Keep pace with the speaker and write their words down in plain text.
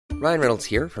Ryan Reynolds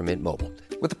here from Mint Mobile.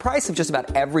 With the price of just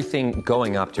about everything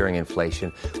going up during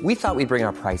inflation, we thought we'd bring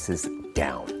our prices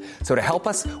down. So to help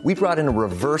us, we brought in a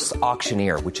reverse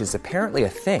auctioneer, which is apparently a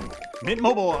thing. Mint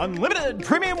Mobile Unlimited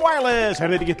Premium Wireless. How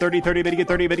to get 30, 30, bit to get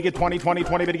 30, bit to get 20, 20,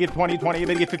 20, bit to get 20, 20,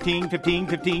 bit to get 15, 15,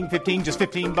 15, 15, just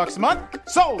 $15 a month?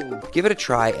 Sold! Give it a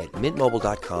try at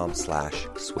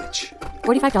mintmobile.com/switch.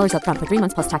 $45 up front for 3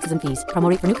 months plus taxes and fees. Promo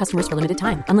rate for new customers for limited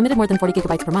time. Unlimited more than 40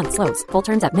 gigabytes per month. Slows full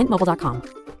terms at mintmobile.com.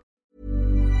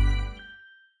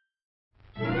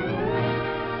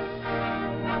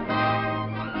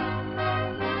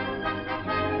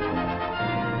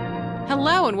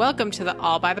 Hello and welcome to the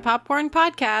All by the Popcorn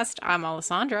podcast. I'm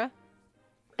Alessandra.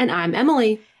 And I'm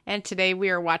Emily. And today we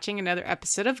are watching another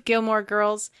episode of Gilmore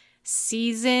Girls,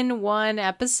 Season 1,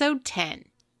 Episode 10,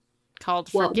 called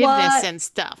Forgiveness and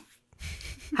Stuff.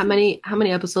 How many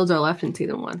episodes are left in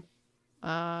Season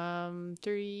 1?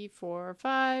 3, 4,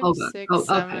 5, Oh, 6,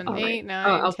 7, okay. 8,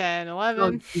 9, 10,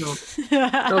 11. No.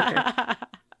 Okay.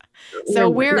 So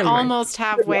we're Never mind. almost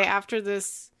halfway after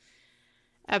this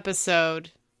episode.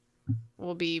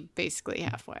 We'll be basically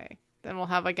halfway. Then we'll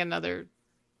have like another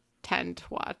 10 to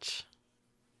watch.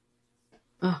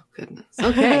 Oh, goodness.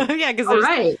 Okay. Yeah,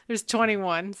 because there's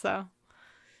 21, so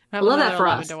I love that for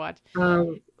 11 us. to watch.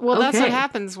 Well, That's what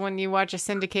happens when you watch a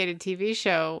syndicated TV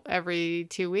show every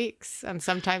 2 weeks and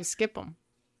sometimes skip them.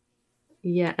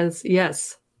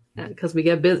 Yes, because we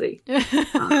get busy.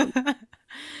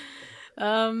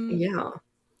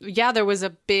 Yeah, there was a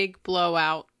big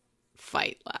blowout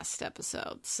fight last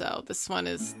episode, so this one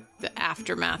is the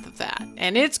aftermath of that,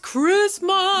 and it's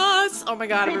Christmas. Oh my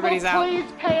God, everybody's out.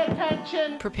 Please pay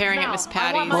attention. Preparing at Miss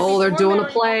Patty's. Oh, they're doing a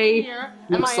play.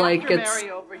 Looks like it's Mary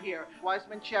over here.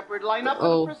 Wiseman Shepherd, line up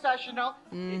for the processional.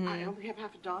 I only have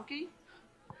half a donkey.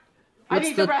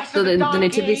 what's the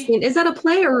nativity scene? Is that a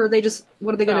play, or are they just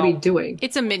what are they going to be doing?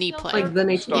 It's a mini play. Like the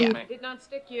nativity, Did not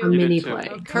stick you. a mini play.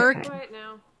 Kirk Okay. Quiet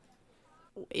now.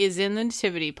 is in the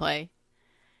nativity play.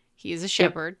 He is a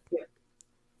shepherd.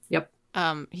 Yep.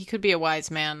 He could be a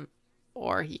wise man,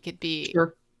 or he could be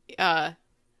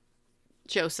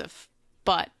Joseph.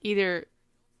 But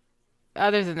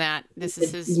other than that, this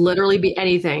is his. Literally be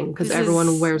anything because This everyone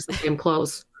is- wears the same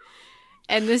clothes.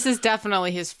 And this is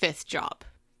definitely his 5th job.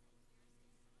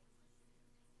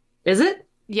 Is it?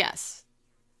 Yes,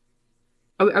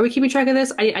 Are we keeping track of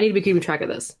this? I need to be keeping track of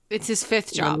this. it's his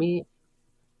 5th job.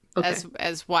 Okay.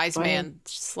 As wise man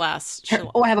slash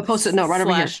Oh, I have a post-it note right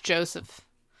over here. slash Joseph.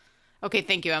 Okay,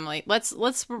 thank you, Emily. Let's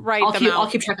write I'll them keep, out. I'll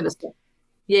keep track of this stuff.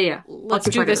 Yeah. Let's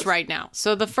do this right now.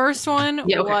 So the first one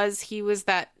was he was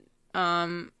that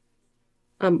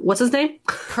What's his name?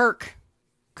 Kirk.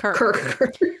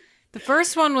 Kirk. The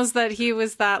first one was that he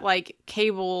was that like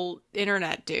cable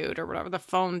internet dude or whatever, the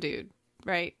phone dude,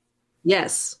 right?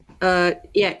 Yes.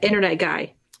 Yeah, internet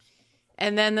guy.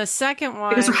 And then the second one,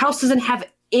 Because her house doesn't have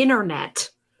internet.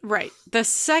 right? The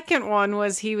second one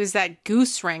was he was that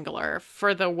goose wrangler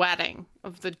for the wedding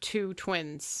of the 2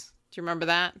 twins. Do you remember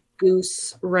that?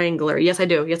 Goose wrangler. Yes, I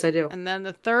do. And then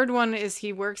the third one is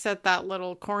he works at that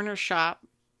little corner shop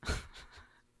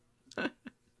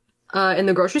In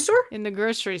the grocery store? in the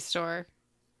grocery store.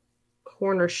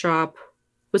 Corner shop.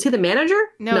 Was he the manager?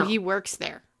 No, he works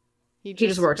there. He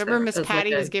just works Remember there Miss as Patty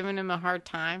like a- was giving him a hard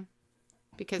time?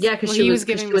 Because she was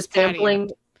giving Miss Patty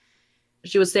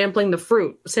She was sampling the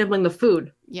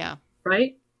food, yeah,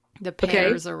 right? the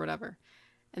pears or whatever.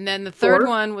 And then the third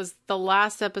one was the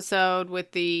last episode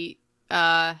with the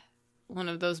one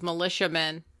of those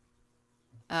militiamen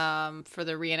for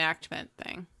the reenactment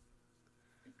thing.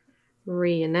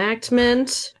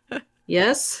 Reenactment.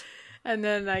 Yes. And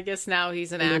then I guess now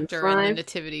he's an And then actor in the 5.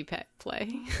 nativity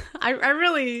play. I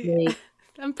really, Na-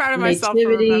 I'm proud of myself for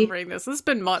Nativity remembering this. It's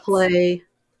been months. Play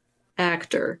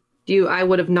actor. I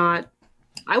would have not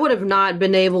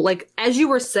been able, like, as you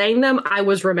were saying them, I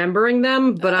was remembering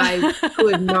them, but I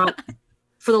could not,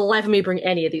 for the life of me, bring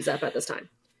any of these up at this time.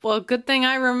 Well, good thing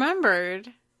I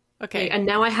remembered. Okay. And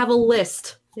now I have a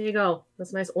list. There you go.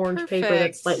 That's nice orange paper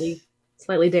that's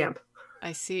slightly damp.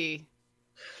 I see.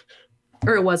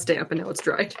 Or it was damp and now it's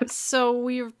dried. So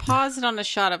we've paused on a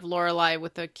shot of Lorelai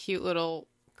with a cute little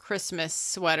Christmas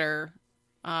sweater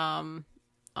on,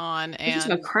 and It's just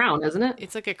a crown, isn't it?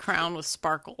 it's like a crown with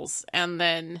sparkles. And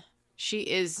then she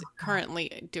is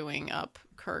currently doing up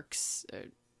Kirk's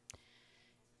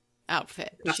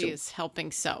outfit. Costume. She is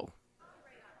helping sew,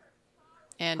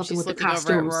 and Helping she's with the looking over at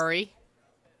costumes. Rory.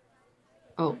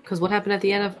 Oh, because what happened at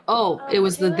the end of... Oh, it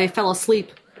was they fell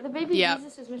asleep. The baby Yeah.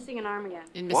 Jesus is missing an arm again.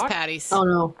 In Miss Patty's. Oh,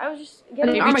 no. I was just Baby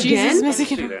getting arm Jesus is again?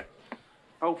 missing an arm.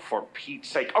 Oh, for Pete's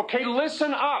sake. Okay,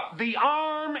 listen up. The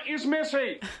arm is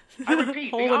missing. I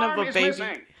repeat, the Holding up arm a is baby.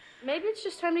 missing. Maybe it's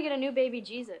just time to get a new baby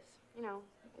Jesus. You know,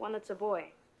 one that's a boy.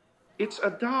 It's a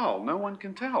doll. No one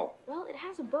can tell. Well, it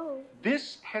has a bow.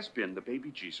 This has been the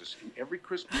baby Jesus in every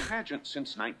Christmas pageant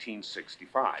since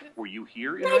 1965. Were you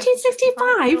here in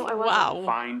 1965? No, I wasn't. Wow.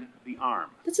 Find the arm.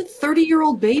 That's a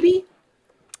 30-year-old baby?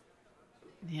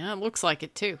 Yeah, it looks like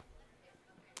it too.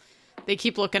 They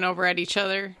keep looking over at each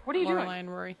other. What are you Lorelai doing? and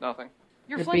Rory. Nothing.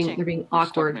 You're They're flinching. being You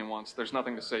awkward. stuck me once. There's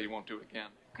nothing to say you won't do it again.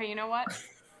 Okay, you know what?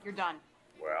 You're done.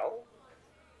 Well,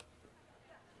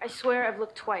 I swear I've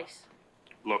looked twice.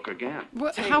 look again.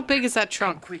 How big is that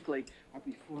trunk? Quickly, right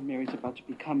before Mary's about to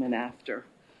become an after.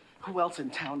 Who else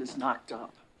in town is knocked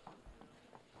up?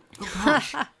 Oh,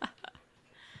 gosh.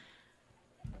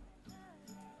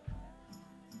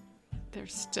 They're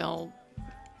still.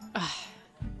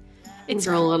 Things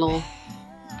are a little...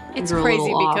 It's they're a crazy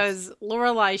little off. because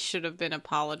Lorelai should have been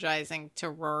apologizing to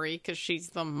Rory because she's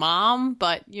the mom,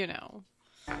 but you know,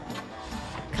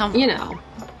 come You know,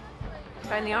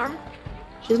 Find the arm?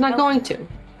 she's not going to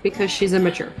because she's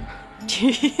immature.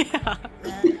 yeah.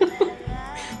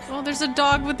 Well, there's a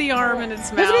dog with the arm in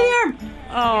its mouth. Look at the arm!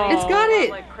 Oh, It's got it!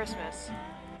 Like Christmas.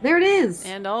 There it is!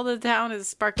 and all the town is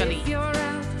sparkly.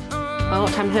 Oh,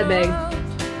 time to headbang.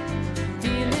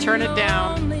 Turn it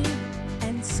down.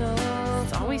 It's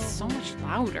always so much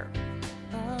louder.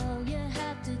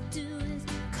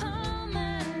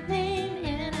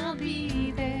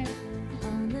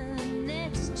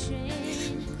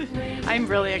 I'm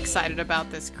really excited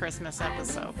about this Christmas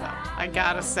episode, though. I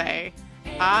gotta say,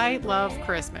 I love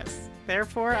Christmas.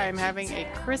 Therefore, I'm having a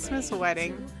Christmas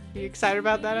wedding. Are you excited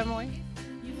about that, Emily?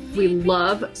 We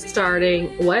love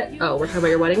starting... What? Oh, we're talking about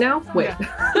your wedding now? Wait.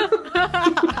 I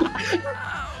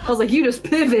was like, you just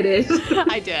pivoted.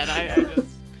 I did. I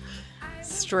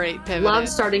just straight pivoted. Love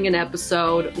starting an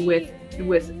episode with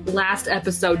last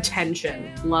episode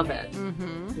tension. Love it.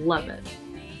 Mm-hmm. Love it.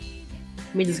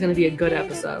 Means it's going to be a good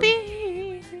episode.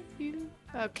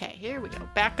 Okay, here we go.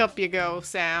 Back up you go,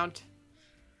 sound.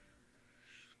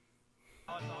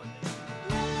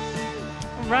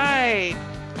 Right.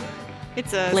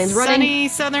 It's a Lane's sunny running.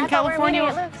 Southern I thought we were California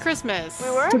meeting at Luke's. Christmas. We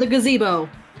were? To the gazebo.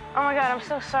 Oh my god, I'm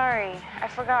so sorry. I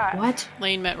forgot. What?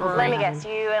 Lane met Rory. Let me guess,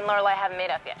 you and Lorelai haven't made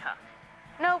up yet, huh?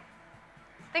 Nope.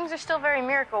 Things are still very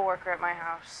miracle worker at my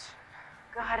house.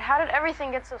 God, how did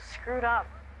everything get so screwed up?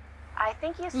 I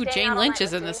think you Ooh, Jane Lynch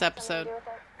is in this episode.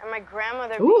 And my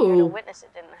grandmother being here to Ooh. witness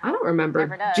it didn't help. I don't remember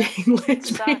Never does. Jane Lynch.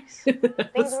 Sucks.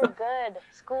 Things were good.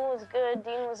 School was good.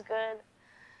 Dean was good.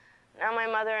 Now my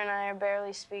mother and I are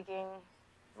barely speaking.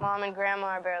 Mom and Grandma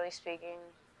are barely speaking.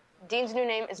 Dean's new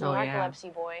name is Oh, yeah.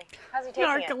 Narcolepsy Boy. How's he taking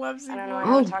Narcolepsy it? I don't know. Boy. I Oh,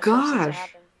 haven't talked to him since it gosh.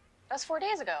 happened. That was 4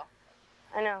 days ago.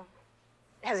 I know.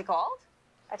 Has he called?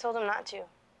 I told him not to.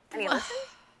 And he listened?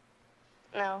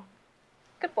 No.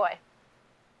 Good boy.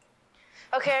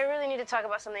 Okay, I really need to talk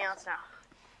about something else now.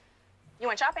 You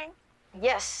went shopping?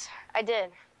 Yes, I did.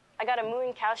 I got a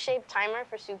moon cow-shaped timer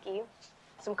for Suki,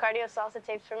 some cardio salsa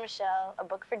tapes for Michelle, a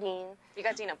book for Dean. You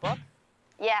got Dean a book?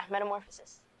 Yeah,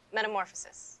 Metamorphosis.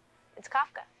 Metamorphosis. It's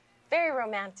Kafka. Very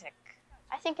romantic.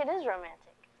 I think it is romantic.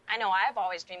 I know I've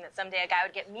always dreamed that someday a guy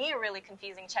would get me a really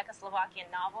confusing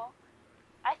Czechoslovakian novel.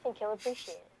 I think he'll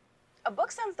appreciate it. A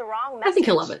book sends the wrong message. I think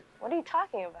he'll love it. What are you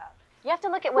talking about? You have to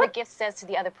look at what a gift says to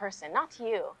the other person, not to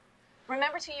you.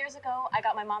 Remember 2 years ago, I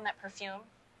got my mom that perfume?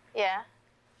 Yeah.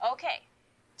 Okay.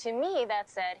 To me, that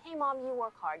said, hey, Mom, you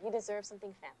work hard. You deserve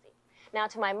something fancy. Now,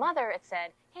 to my mother, it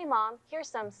said, hey, Mom, here's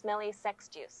some smelly sex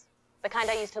juice, the kind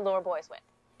I used to lure boys with,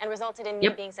 and resulted in me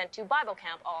Yep. being sent to Bible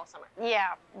camp all summer.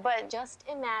 Yeah, but Just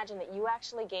imagine that you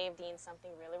actually gave Dean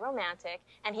something really romantic,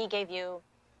 and he gave you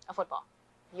a football.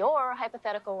 Your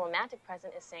hypothetical romantic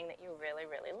present is saying that you really,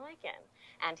 really like him.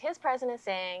 And his present is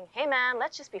saying, hey, man,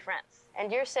 let's just be friends.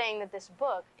 and you're saying that this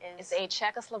book It's a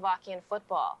Czechoslovakian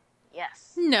football.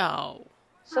 Yes. No.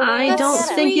 So I then don't let's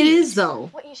get think it is, though.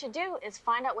 What you should do is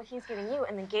find out what he's giving you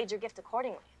and then gauge your gift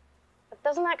accordingly. But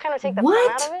doesn't that kind of take the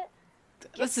What? fun out of it?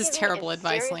 This is Gift-giving terrible is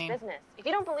advice, serious Lane. business. If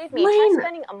you don't believe me, Lane. try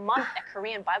spending a month at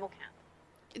Korean Bible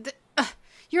camp.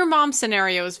 Your mom's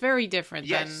scenario is very different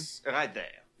Yes, right there.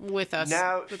 than with us,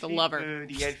 Now, with a feed lover.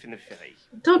 the elf in the ferry.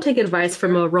 Don't take advice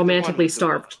from a romantically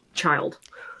starved child.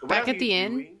 Back What are at the you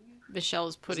inn, doing? Michelle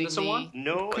is putting this a the one?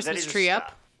 No, that Christmas is a tree star.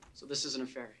 up So this isn't a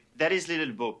ferry. That is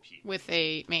little Bo Peep. with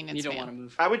a maintenance You don't man. want to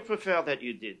move. I would prefer that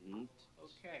you didn't.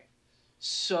 Okay.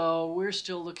 So we're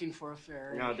still looking for a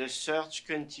ferry. Now the search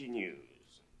continues.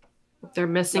 They're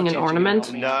missing Not an changing ornament.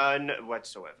 at all. None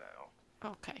whatsoever.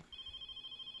 Okay.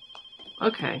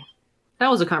 Okay. That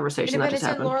was a conversation that just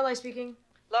happened. Lorelai speaking.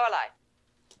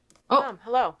 Lorelai. Mom,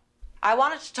 hello. I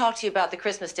wanted to talk to you about the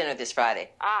Christmas dinner this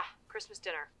Friday. Ah, Christmas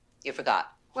dinner. You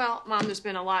forgot. Well, Mom, there's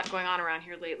been a lot going on around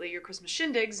here lately. Your Christmas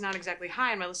shindig's not exactly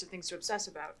high on my list of things to obsess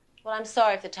about. Well, I'm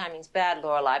sorry if the timing's bad,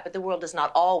 Lorelai, but the world does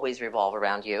not always revolve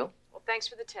around you. Well, thanks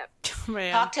for the tip.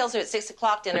 Cocktails are at 6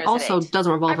 o'clock, dinner It is also at 8.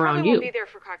 doesn't revolve I probably around won't you. be there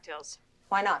for cocktails.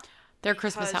 Why not? Their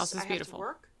Christmas Because house I is have to beautiful.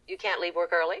 work? You can't leave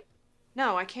work early?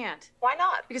 No, I can't. Why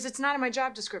not? Because it's not in my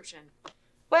job description.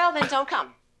 Well, then don't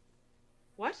come.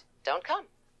 What? Don't come.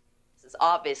 This is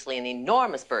obviously an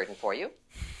enormous burden for you.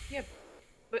 Yeah,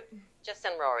 but... Just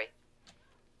send Rory.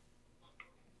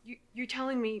 You're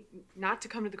telling me not to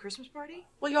come to the Christmas party?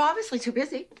 Well, you're obviously too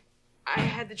busy. I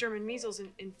had the German measles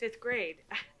in 5th grade.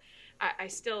 I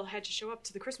still had to show up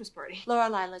to the Christmas party.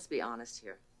 Lorelai, let's be honest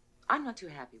here. I'm not too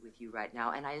happy with you right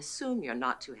now, and I assume you're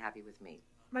not too happy with me.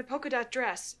 My polka dot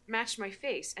dress matched my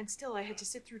face, and still I had to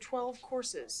sit through 12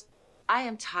 courses. I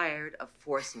am tired of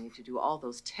forcing you to do all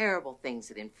those terrible things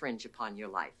that infringe upon your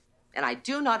life. And I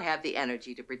do not have the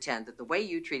energy to pretend that the way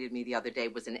you treated me the other day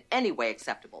was in any way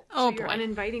acceptable. Oh, so you're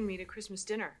uninviting me to Christmas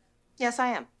dinner? Yes, I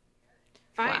am.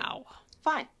 Fine. Wow.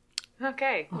 Fine.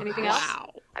 Okay. Anything else?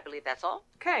 Wow. I believe that's all.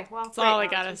 Okay, well, That's all I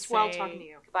gotta It's well say talking to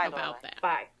you. Goodbye, about Lorelai. that.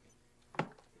 Bye.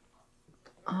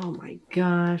 Oh my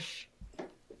gosh.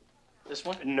 This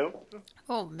one? No.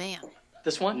 Oh, man.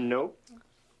 This one? No.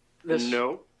 This.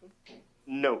 No.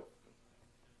 No.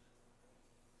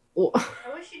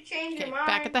 I wish you changed Okay, your mind.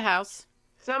 back at the house.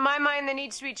 It's not my mind that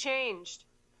needs to be changed.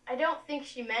 I don't think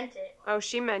she meant it. Oh,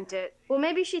 she meant it. Well,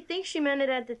 maybe she thinks she meant it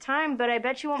at the time, but I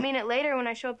bet she won't mean it later when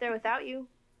I show up there without you.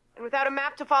 And without a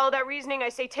map to follow that reasoning, I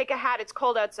say take a hat. It's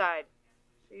cold outside.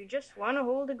 So you just want to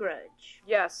hold a grudge.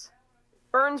 Yes.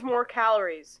 Burns more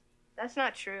calories. That's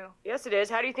not true. Yes, it is.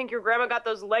 How do you think your grandma got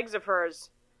those legs of hers?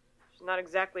 She's not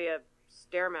exactly a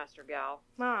Stairmaster gal.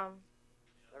 Mom.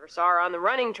 Never saw her on the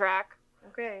running track.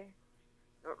 Okay.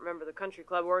 Don't remember the country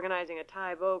club organizing a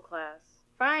Tai Bo class.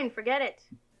 Fine, forget it.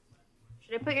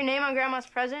 Should I put your name on Grandma's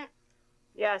present?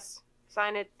 Yes.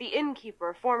 Sign it, the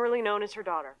innkeeper, formerly known as her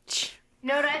daughter. You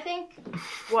know what I think?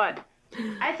 What?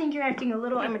 I think you're acting a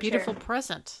little What a immature. beautiful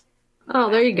present.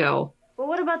 Oh, there you go. Well,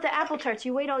 what about the apple tarts?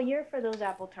 You wait all year for those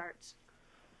apple tarts.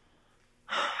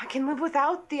 I can live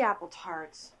without the apple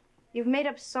tarts. You've made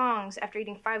up songs after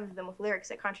eating 5 of them with lyrics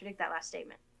that contradict that last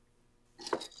statement.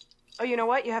 Oh, you know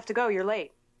what? You have to go. You're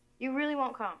late. You really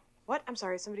won't come. What? I'm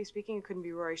sorry. Somebody speaking? It couldn't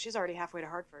be Rory. She's already halfway to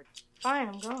Hartford. Fine,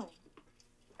 I'm going.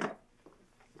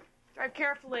 Drive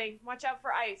carefully. Watch out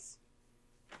for ice.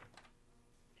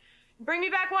 Bring me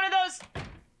back one of those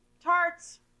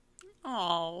tarts.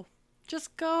 Oh,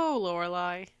 just go,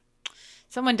 Lorelai.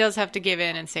 Someone does have to give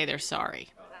in and say they're sorry.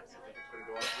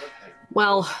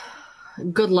 Well,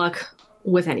 good luck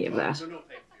with any of that.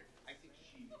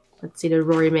 Let's see, did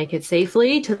Rory make it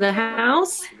safely to the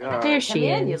house? There she Come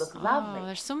in, you is. look lovely. Oh,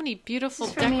 there's so many beautiful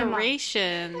This is for me and Mom.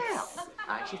 decorations.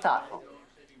 Aren't you thoughtful?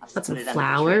 I'll Got some put it under the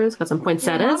flowers, got some Mom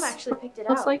poinsettias. actually picked it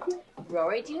Looks out. like tree.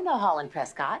 Rory, do you know Holland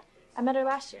Prescott? I met her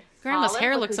last year. Grandma's Olive,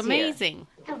 hair look looks who's here. amazing.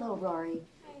 Hello, Rory.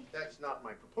 That's not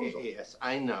my proposal. Yes,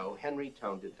 I know. Henry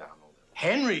toned it down a little.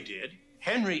 Henry did.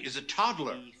 Henry is a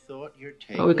toddler. He thought your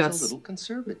take Oh, we got was a little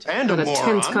conservative. And got a a moron.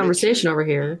 tense conversation over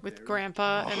here. With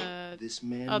Grandpa and This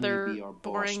man a other may be our boss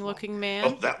boring-looking Oh,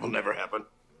 man. that will never happen.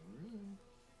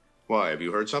 Why, have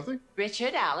you heard something?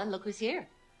 Richard Allen, look who's here.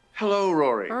 Hello,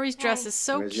 Rory. Rory's dress is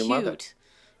so Where's your mother? cute.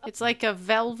 It's like a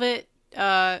velvet,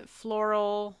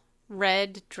 floral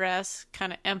red dress,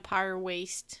 kind of empire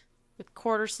waist with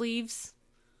quarter sleeves.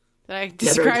 Did I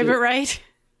describe it right?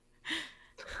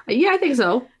 Yeah, I think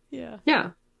so. Yeah.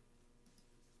 Yeah,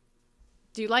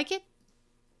 Do you like it?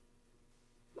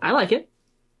 I like it.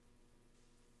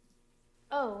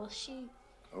 Oh, well, she...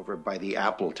 Over by the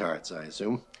apple tarts, I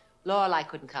assume. Lorelai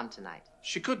couldn't come tonight.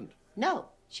 She couldn't. No,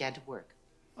 she had to work.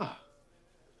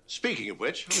 Speaking of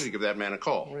which, I'm going to give that man a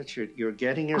call. Richard, you're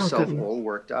getting yourself goodness. all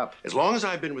worked up. As long as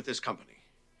I've been with this company,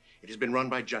 it has been run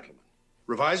by gentlemen.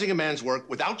 Revising a man's work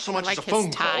without so much like as a his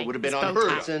phone tie, call would have been his bow unheard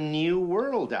tie. It's of. a new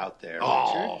world out there,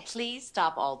 Oh. Richard. Please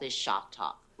stop all this shop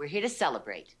talk. We're here to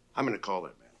celebrate. I'm going to call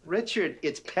that man. Richard,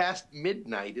 it's past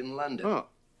midnight in London. Oh,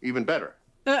 even better.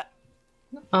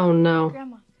 Oh no.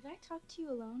 Grandma, could I talk to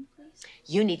you alone, please?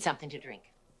 You need something to drink.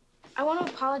 I want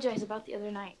to apologize about the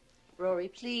other night. Rory,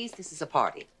 please, this is a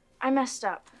party. I messed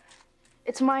up.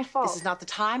 It's my fault. This is not the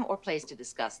time or place to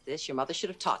discuss this. Your mother should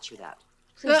have taught you that.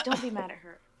 Please don't be mad at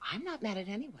her. I'm not mad at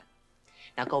anyone.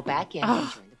 Now go back in and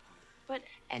join the party. But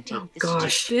And take this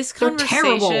Gosh, This they're conversation,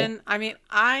 terrible. I mean,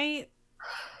 I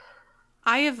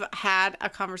have had a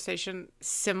conversation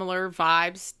similar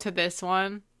vibes to this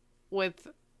one with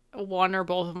one or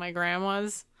both of my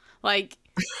grandmas. Like,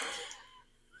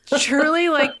 truly,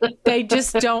 like, they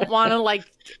just don't want to, like,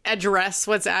 address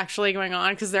what's actually going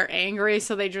on because they're angry,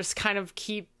 so they just kind of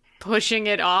keep pushing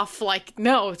it off, like,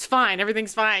 no, it's fine,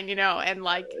 everything's fine, and,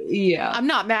 like, Yeah. I'm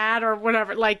not mad or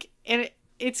whatever, like, and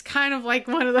it's kind of like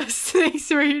one of those things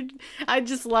where I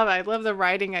just love it. I love the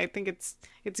writing. I think it's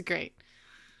great.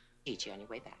 Eat you on your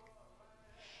way back.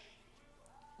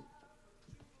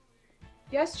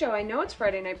 Yes, Joe, I know it's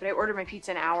Friday night, but I ordered my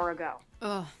pizza an hour ago.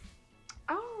 Ugh.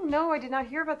 Oh, no, I did not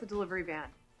hear about the delivery van.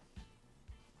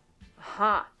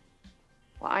 Huh.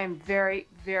 Well, I am very,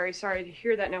 very sorry to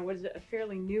hear that. Now, was it a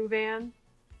fairly new van?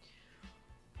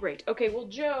 Great. Okay, well,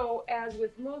 Joe, as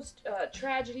with most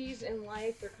tragedies in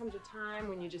life, there comes a time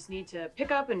when you just need to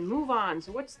pick up and move on.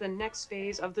 So what's the next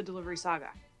phase of the delivery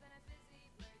saga?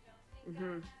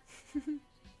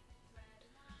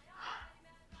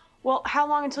 Well, how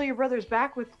long until your brother's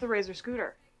back with the Razor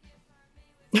scooter?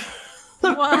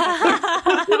 What? All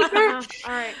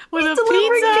right. With a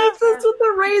delivering pizza? pizzas with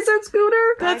the Razor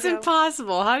scooter? That's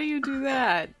impossible. How do you do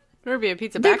that? There would be a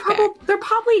pizza backpack. They're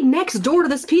probably next door to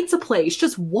this pizza place.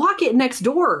 Just walk it next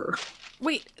door.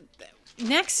 Wait,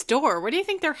 next door? Where do you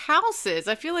think their house is?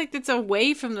 I feel like it's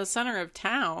away from the center of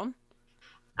town.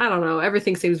 I don't know.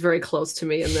 Everything seems very close to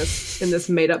me in this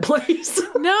made up place.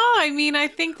 No, I mean, I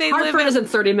think they Hartford live in... isn't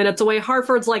 30 minutes away.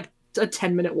 Hartford's like a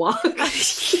 10-minute walk.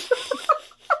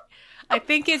 I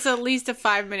think it's at least a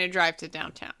 5-minute drive to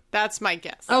downtown. That's my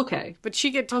guess. Okay. But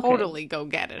she could totally go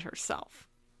get it herself.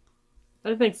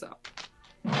 I think so.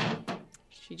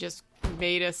 She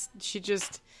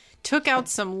just took out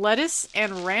some lettuce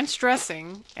and ranch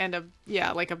dressing and a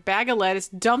bag of lettuce,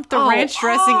 dumped the ranch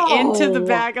dressing into the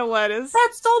bag of lettuce.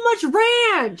 That's so much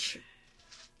ranch.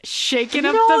 Shaking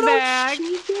up the bag.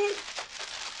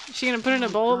 Is she going to put it in a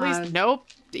bowl at least? Nope.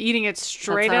 Eating it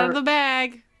straight out of the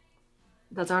bag.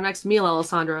 That's our next meal,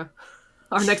 Alessandra.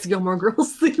 Our next Gilmore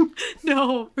Girls theme.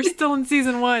 No, we're still in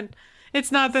season 1.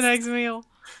 It's not the next meal.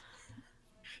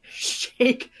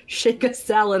 Shake a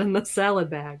salad in the salad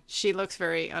bag. She looks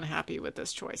very unhappy with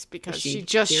this choice because Is she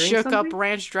just hearing shook something? up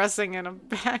ranch dressing in a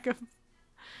bag of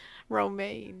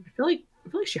romaine. I feel like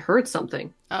she heard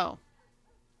something. Oh.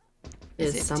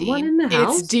 Is it someone Dean? in the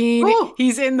house? It's Dean. Oh!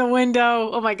 He's in the window.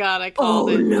 Oh my god, I called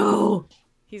it. Oh no.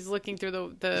 He's looking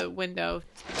through the window.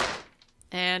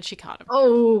 And she caught him.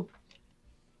 Oh.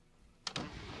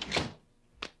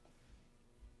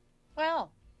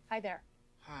 Well, hi there.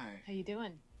 Hi. How you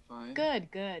doing? Fine. Good,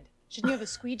 good. Shouldn't you have a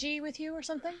squeegee with you or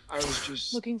something? I was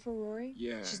just... Looking for Rory?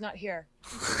 Yeah. She's not here.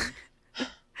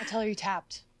 I'll tell her you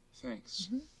tapped. Thanks.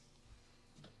 Mm-hmm.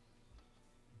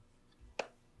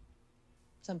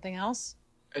 Something else?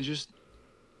 I just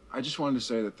wanted to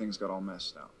say that things got all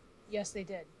messed up. Yes, they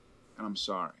did. And I'm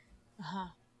sorry. Uh-huh.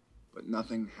 But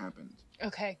nothing happened.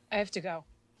 Okay, I have to go.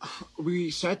 We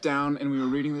sat down and we were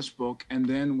reading this book and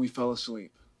then we fell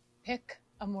asleep. Pick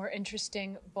a more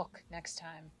interesting book next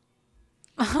time.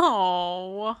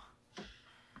 Oh.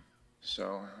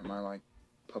 So, am I like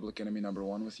public enemy number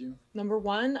 1 with you? Number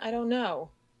 1? I don't know.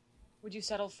 Would you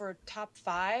settle for top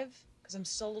 5? Because I'm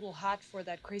still a little hot for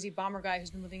that crazy bomber guy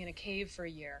who's been living in a cave for a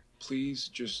year. Please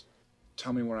just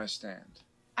tell me where I stand.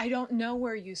 I don't know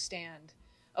where you stand,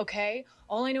 okay?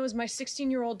 All I know is my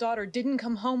 16-year-old daughter didn't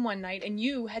come home one night and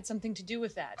you had something to do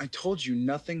with that. I told you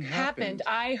nothing happened.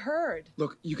 I heard.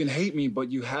 Look, you can hate me,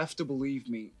 but you have to believe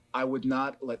me. I would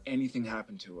not let anything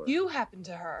happen to her. You happened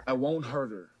to her. I won't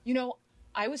hurt her. You know,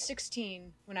 I was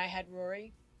 16 when I had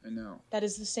Rory. I know. That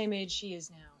is the same age she is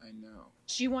now. I know.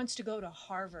 She wants to go to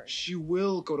Harvard. She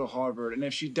will go to Harvard, and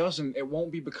if she doesn't, it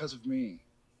won't be because of me.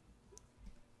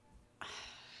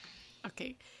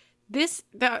 Okay. This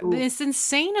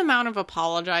insane amount of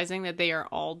apologizing that they are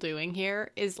all doing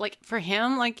here is like, for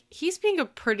him, like, he's being a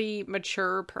pretty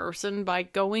mature person by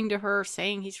going to her,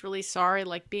 saying he's really sorry,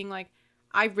 like being like,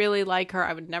 I really like her.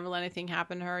 I would never let anything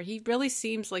happen to her. He really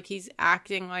seems like he's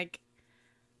acting like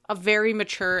a very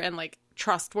mature and like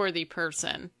trustworthy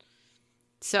person.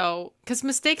 So, because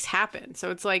mistakes happen.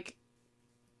 So it's like,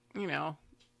 you know,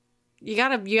 you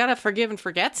gotta forgive and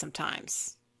forget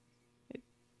sometimes.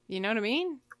 You know what I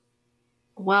mean?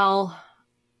 Well,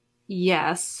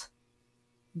 yes,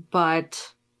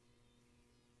 but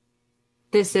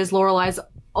this is Lorelai's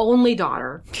only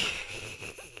daughter.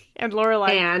 And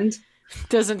Lorelai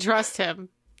doesn't trust him,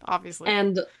 obviously.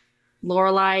 And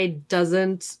Lorelai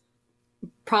doesn't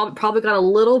probably got a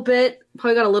little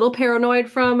paranoid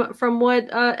from what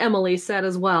Emily said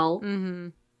as well.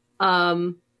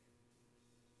 Mm-hmm.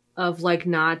 Of like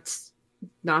not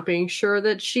being sure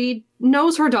that she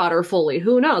knows her daughter fully.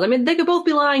 Who knows? I mean, they could both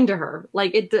be lying to her.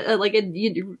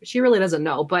 She really doesn't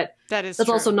know. But that's true. It's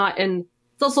also not in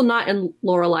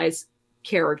Lorelai's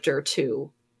character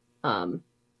to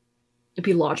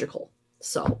be logical.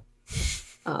 So,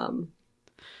 All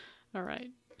right.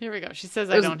 Here we go. She says,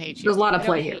 I There's- don't hate you. there's a lot of I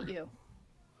play don't here. hate you.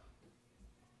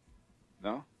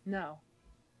 No? No.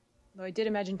 Though I did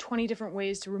imagine 20 different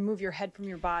ways to remove your head from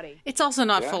your body. It's also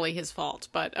not Yeah. fully his fault,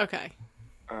 but okay.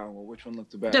 Well, which one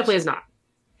looked the best? Definitely is not.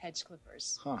 Hedge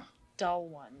clippers. Huh. Dull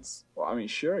ones. Well, I mean,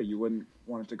 sure, you wouldn't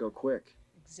want it to go quick.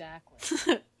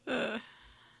 Exactly.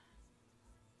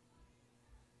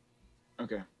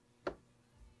 Okay.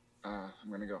 I'm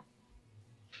gonna go.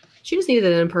 She just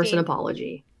needed an in-person Dean.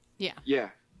 apology. Yeah. Yeah.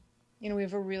 You know, we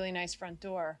have a really nice front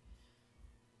door.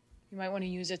 You might want to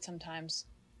use it sometimes.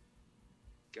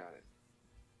 Got it.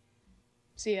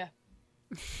 See ya.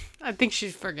 I think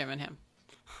she's forgiven him.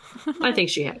 I think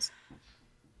she has.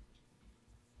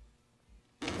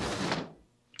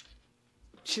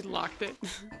 She locked it.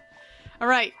 All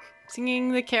right.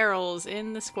 Singing the carols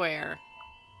in the square.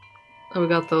 Oh, we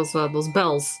got those bells.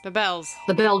 The bells.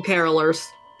 The bell carolers.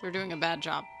 They're doing a bad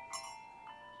job.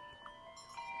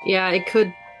 Yeah, it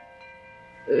could.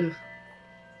 Ugh.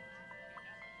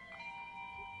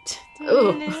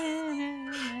 Ugh.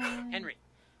 Henry,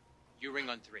 you ring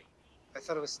on 3. I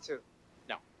thought it was 2.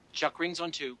 No, Chuck rings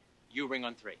on 2. You ring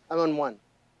on 3. I'm on 1.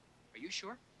 Are you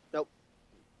sure? Nope.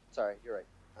 Sorry, you're right.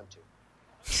 I'm 2.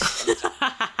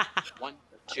 1,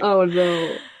 2. Oh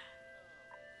no.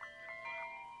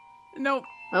 Nope.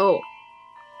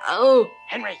 Oh.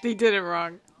 Henry. They did it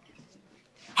wrong.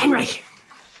 Henry.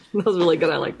 That was really good.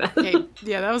 I like that. Hey,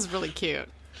 yeah, that was really cute.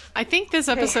 I think this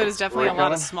episode is definitely a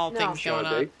lot of small things going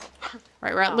on.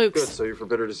 Right, we're at Luke's. Good, so you're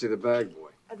forbid her to see the bag boy.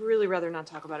 I'd really rather not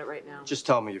talk about it right now. Just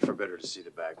tell me you forbid her to see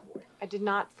the bag boy. I did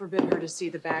not forbid her to see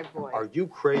the bag boy. Are you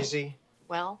crazy?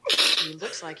 Well, he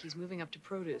looks like he's moving up to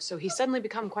produce, so he's suddenly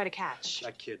become quite a catch.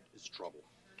 That kid is trouble.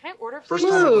 Can I order? First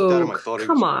time I looked at him, I thought he was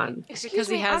come trouble. on. Excuse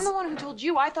me, he has I'm the one who told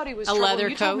you I thought he was a trouble. leather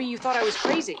You coat. told me you thought I was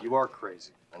crazy. You are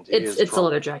crazy. And he It's is a trouble.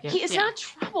 leather jacket. He is not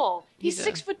trouble. He's He's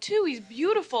a- 6'2". He's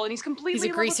beautiful, and he's completely He's a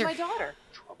in love with greaser. my daughter.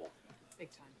 Trouble. Big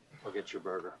time. I'll get your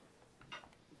burger.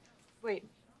 Wait.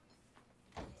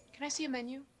 Can I see a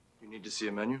menu? You need to see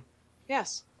a menu?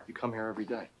 Yes. You come here every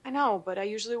day. I know, but I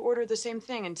usually order the same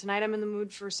thing, and tonight I'm in the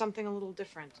mood for something a little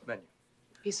different. Menu.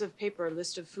 Piece of paper,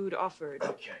 list of food offered.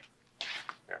 Okay.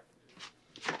 Here.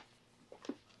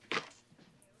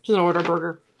 She's gonna order a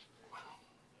burger.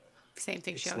 Same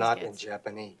thing she It's always not in gets.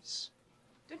 Japanese.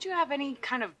 Don't you have any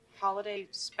kind of holiday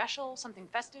special, something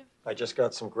festive? I just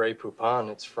got some Grey Poupon.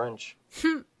 It's French.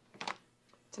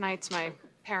 Tonight's my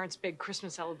parents' big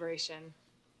Christmas celebration.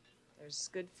 There's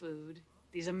good food,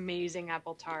 these amazing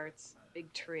apple tarts,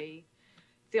 big tree.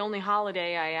 It's the only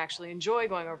holiday I actually enjoy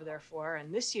going over there for,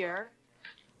 and this year,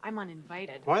 I'm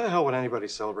uninvited. Why the hell would anybody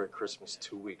celebrate Christmas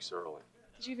 2 weeks early?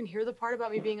 Did you even hear the part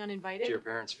about me being uninvited? To your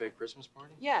parents' fake Christmas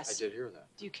party? Yes. I did hear that.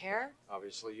 Do you care?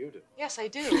 Obviously you do. Yes, I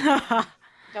do.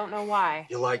 Don't know why.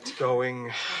 You liked going.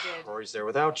 did. Rory's there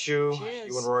without you. She is.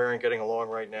 You and Rory aren't getting along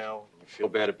right now. You feel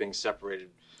bad at being separated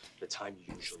the time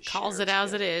you usually Calls share it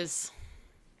as it together. is.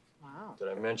 Wow. Did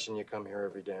I mention you come here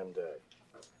every damn day?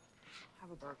 Have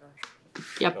a burger.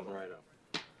 Yep. Coming right up.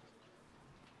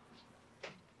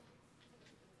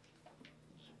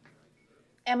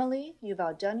 Emily, you've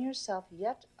outdone yourself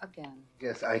yet again.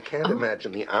 Yes, I can't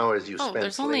imagine the hours you Oh, spent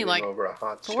there's only slaving like over a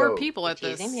hot 4 stove. people at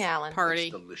this Teasing me, Alan. party.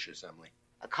 It's delicious, Emily.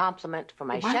 A compliment for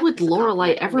my Why chef. would is a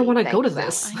Lorelai compliment ever from me. want to go to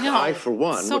Thanks, this? I know. I, for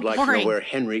one, So would like to boring. know where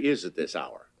Henry is at this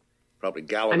hour. Probably I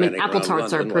gallivanting mean, apple around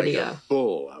tarts are London pretty, like a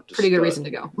bull out to pretty good stud. reason to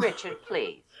go. Richard,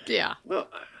 please. Yeah. Well,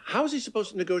 how is he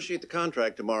supposed to negotiate the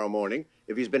contract tomorrow morning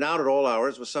if he's been out at all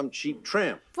hours with some cheap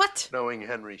tramp? What? Knowing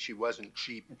Henry, she wasn't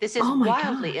cheap. This is Oh my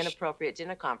wildly gosh. inappropriate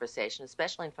dinner conversation,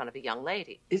 especially in front of a young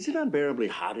lady. Is it unbearably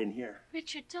hot in here?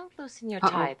 Richard, don't loosen your Uh-oh.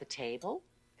 tie at the table.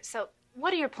 So,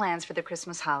 what are your plans for the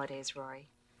Christmas holidays, Rory?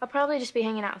 I'll probably just be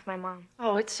hanging out with my mom.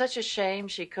 Oh, it's such a shame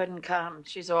she couldn't come.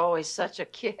 She's always such a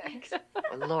kid.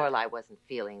 Well, Lorelai wasn't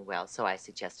feeling well, so I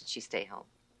suggested she stay home.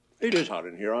 It is hot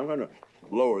in here. I'm going to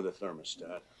lower the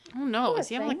thermostat. Oh no, is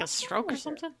he having like a stroke or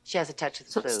something? She has a touch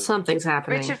of the flu. Something's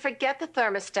happening. Richard, forget the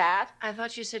thermostat. I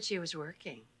thought you said she was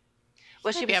working.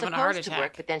 Well, She she might be was having a heart supposed to attack.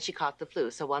 work, but then she caught the flu,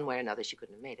 so one way or another she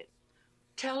couldn't have made it.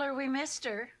 Tell her we missed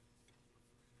her.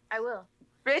 I will.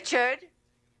 Richard!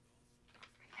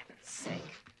 For heaven's sake.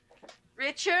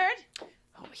 Richard!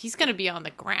 Oh, he's gonna be on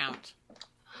the ground.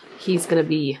 He's gonna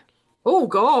be. Oh,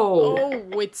 go!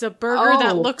 Oh, it's a burger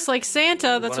that Oh. looks like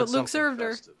Santa. That's what Wanted Luke something served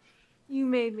her. festive. You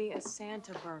made me a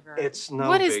Santa burger. It's no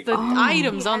What is big the deal.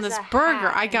 items He on has this a burger?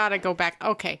 hat. I gotta go back.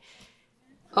 Okay.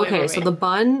 Okay, wait, so wait. the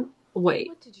bun. Wait.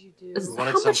 What did you do? Is, We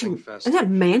wanted how much? something Is festive. that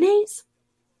mayonnaise?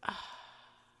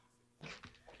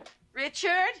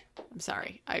 Richard? I'm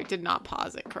sorry. I did not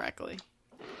pause it correctly.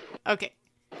 Okay.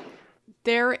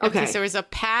 Okay, so there's a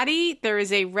patty. There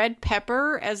is a red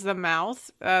pepper as the mouth.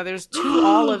 There's 2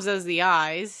 olives as the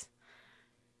eyes.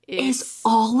 Is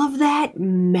all of that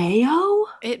mayo?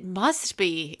 It must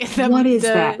be. What is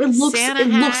that? It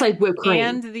looks like whipped cream.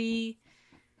 And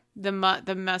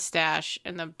the mustache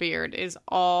and the beard is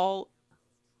all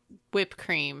whipped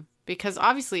cream because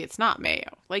obviously it's not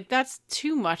mayo. Like, that's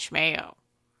too much mayo.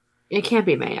 It can't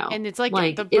be mayo. And it's like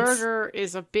the burger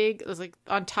is it's like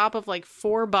on top of like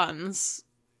 4 buns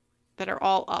that are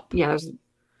all up. Yeah,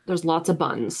 there's lots of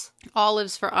buns.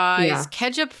 Olives for eyes. Yeah.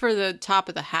 Ketchup for the top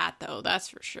of the hat, though. That's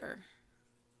for sure.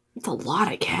 It's a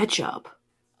lot of ketchup.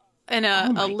 And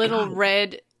a little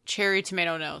red cherry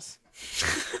tomato nose.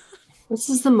 This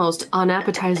is the most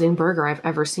unappetizing burger I've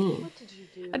ever seen. What did you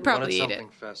do? I'd probably eat something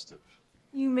it. Festive.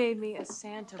 You made me a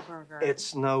Santa burger.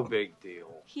 It's no big deal.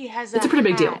 He has It's a pretty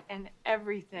big deal. hat and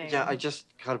everything. Yeah, I just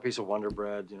cut a piece of Wonder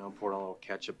Bread, poured on a little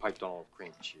ketchup, piped on a little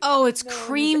cream cheese. Oh, it's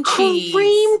cream cheese.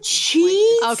 Cream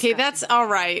cheese? Okay, that's all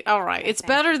right. All right. It's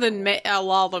better than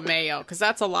all the mayo, because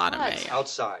that's a lot of mayo.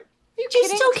 Outside. You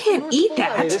still can't eat Hey,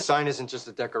 that. this sign isn't just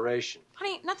a decoration.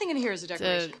 Honey, nothing in here is a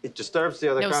decoration. It disturbs the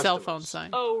other No customers. cell phone sign.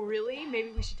 Oh, really? Maybe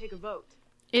we should take a vote.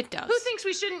 It does. Who thinks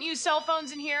we shouldn't use cell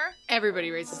phones in here?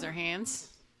 Everybody raises their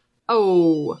hands.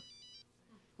 Oh.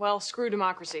 Well, screw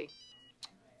democracy.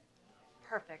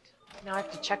 Perfect. Now I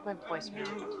have to check my voicemail.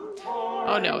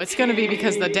 Oh no, it's going to be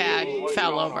because the dad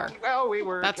fell over. Well, we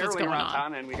were That's what's carolling going around on.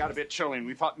 town and we got a bit chilly and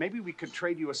we thought maybe we could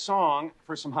trade you a song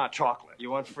for some hot chocolate.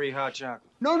 You want free hot chocolate?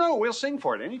 No, we'll sing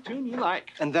for it. Any tune you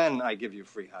like. And then I give you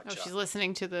free hot Oh, chocolate. she's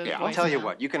listening to the I'll tell you voicemail.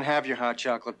 what. You can have your hot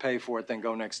chocolate, pay for it, then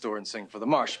go next door and sing for the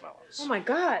marshmallows. Oh my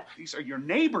God. These are your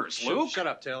neighbors, Luke. Shut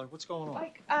up, Taylor. What's going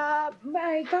on?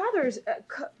 My father's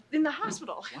in the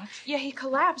hospital. What? Yeah, he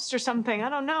collapsed or something. I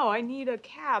don't know. I need a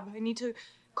cab. I need to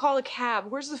call a cab.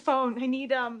 Where's the phone? I need,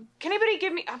 can anybody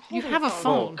give me... I'm You holding have a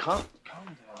phone. Calm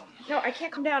down. No, I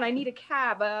can't come down. I need a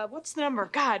cab. What's the number?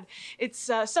 God,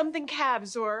 it's something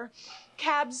cabs or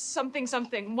cabs something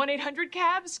something.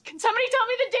 1-800-CABS? Can somebody tell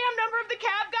me the damn number of the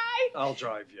cab guy? I'll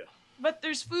drive you. But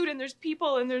there's food and there's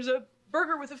people and there's a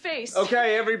burger with a face.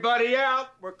 Okay, everybody out.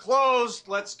 We're closed.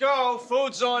 Let's go.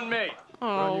 Food's on me. Oh, Put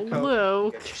on your coat.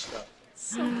 Luke. Get your stuff.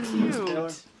 So Taylor,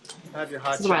 cute. have your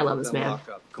hot This is why I chocolate, love this then man. lock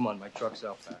up. Come on, my truck's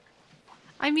out back.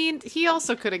 I mean, he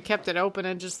also could have kept it open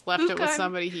and just left Luke, it with I'm-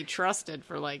 somebody he trusted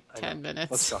for like 10 minutes.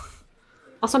 Let's go.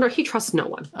 Alessandro, he trusts no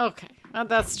one. Okay,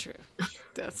 that's true.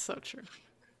 That's so true.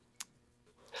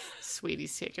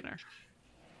 Sweetie's taking her.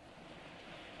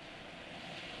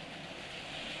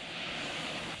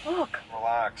 Look,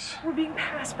 Relax. we're being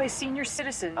passed by senior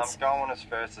citizens. I'm going as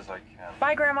fast as I can.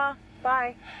 Bye, Grandma.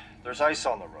 Bye. There's ice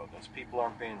on the road. Those people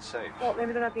aren't being safe. Well,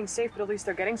 maybe they're not being safe, but at least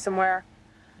they're getting somewhere.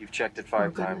 You've checked it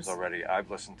 5 times already. I've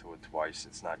listened to it twice.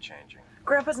 It's not changing.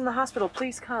 Grandpa's in the hospital.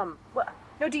 Please come. Well,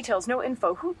 no details, no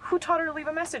info. Who taught her to leave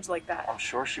a message like that? I'm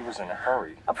sure she was in a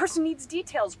hurry. A person needs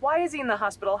details. Why is he in the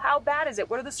hospital? How bad is it?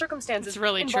 What are the circumstances It's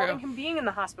really involving true. him being in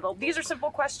the hospital? These are simple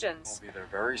questions. We'll be there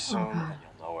very soon, and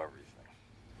you'll know everything.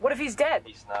 What if he's dead?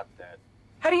 He's not dead.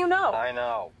 How do you know? I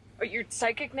know. Are you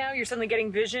psychic now? You're suddenly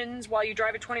getting visions while you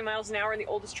drive at 20 miles an hour in the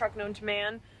oldest truck known to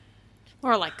man?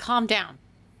 Or like, calm down.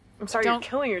 I'm sorry, Don't you're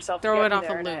killing yourself. throw to get it me off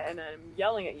there, of Luke. and I'm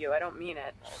yelling at you. I don't mean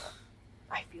it.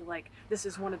 I feel like this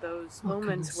is one of those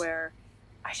moments goodness. where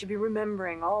I should be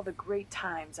remembering all the great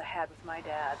times I had with my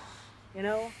dad. You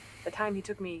know, the time he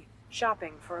took me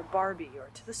shopping for a Barbie or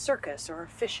to the circus or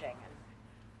fishing. And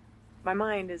my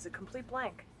mind is a complete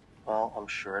blank. Well, I'm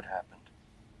sure it happened.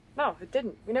 No, it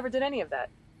didn't. We never did any of that.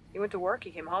 He went to work,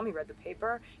 he came home, he read the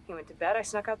paper, he went to bed, I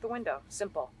snuck out the window.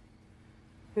 Simple.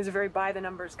 He was a very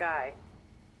by-the-numbers guy.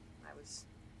 I was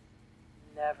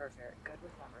never very good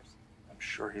with numbers. I'm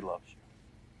sure he loves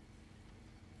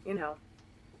you. You know,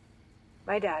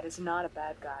 my dad is not a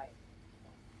bad guy.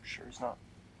 I'm sure he's not.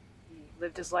 He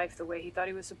lived his life the way he thought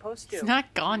he was supposed to. He's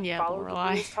not gone yet, Followed the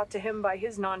Lorelai. rules taught to him by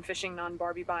his non-fishing,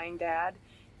 non-Barbie buying dad.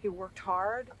 He worked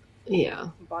hard. Yeah.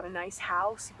 He bought a nice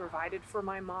house. He provided for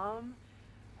my mom.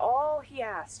 All he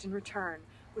asked in return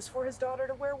was for his daughter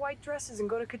to wear white dresses and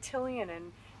go to cotillion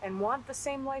and want the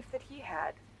same life that he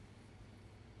had.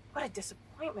 What a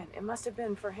disappointment it must have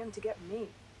been for him to get me.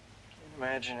 Can't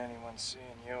imagine anyone seeing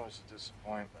you as a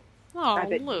disappointment. Oh, I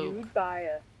bet Luke. you'd buy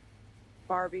a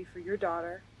Barbie for your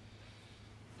daughter.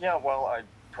 Yeah, well, I'd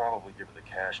probably give her the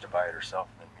cash to buy it herself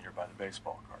and then meet her by the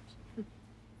baseball cards.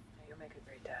 You'll make a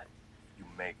great dad. You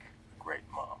make a great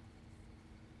mom.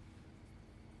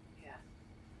 Yeah.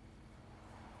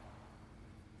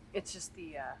 It's just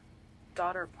the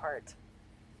daughter part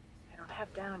I don't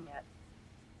have down yet.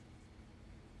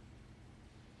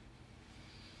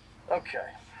 Okay,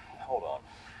 hold on.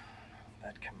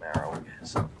 That Camaro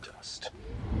is dust.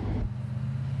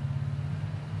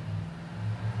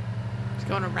 It's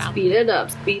going around. Speed it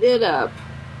up, speed it up.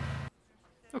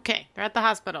 Okay, they're at the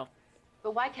hospital.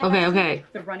 But why can't I? Okay.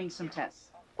 They're running some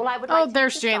tests. Well, I would Oh, like to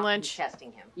there's keep Jane stop Lynch. from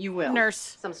testing him. You will.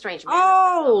 Nurse. Some strange man has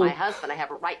put on my husband. I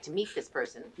have a right to meet this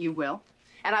person. You will.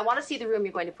 And I want to see the room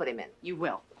you're going to put him in. You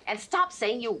will. And stop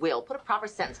saying you will. Put a proper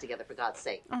sentence together, for God's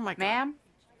sake. Oh, my God. Ma'am,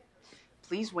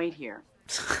 please wait here.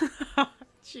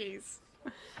 Jeez.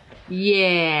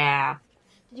 Yeah.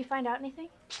 Did you find out anything?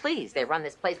 Please, they run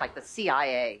this place like the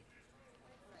CIA.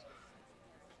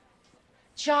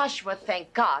 Joshua,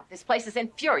 thank God. This place is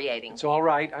infuriating. It's all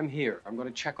right. I'm here. I'm going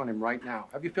to check on him right now.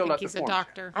 Have you filled out the He's forms? a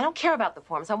doctor. I don't care about the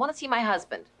forms. I want to see my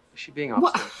husband. Is she being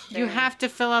upset? You have to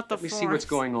fill out the Let me forms. see what's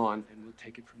going on, and we'll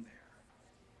take it from there.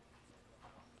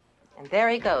 And there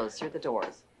he goes through the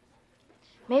doors.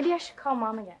 Maybe I should call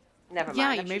Mom again. Never mind. Yeah,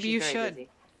 I'm sure maybe she's you very should. busy.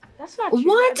 That's not true.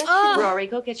 What? That's true. Rory,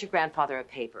 go get your grandfather a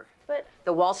paper. But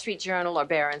The Wall Street Journal or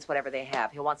Barron's, whatever they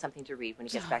have. He'll want something to read when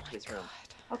he gets back to his room.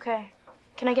 okay.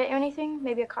 Can I get you anything?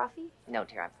 Maybe a coffee? No,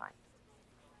 dear, I'm fine.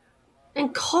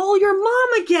 And call your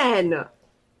mom again.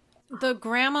 The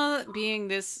grandma being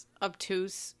this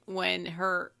obtuse when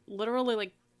her literally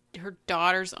like her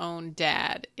daughter's own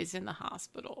dad is in the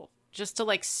hospital just to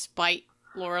like spite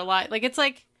Lorelai. Like it's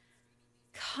like,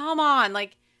 come on,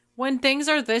 like when things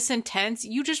are this intense,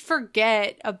 you just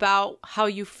forget about how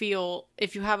you feel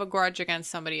if you have a grudge against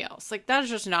somebody else. Like that's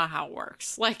just not how it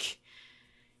works. Like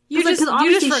you just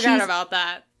forget about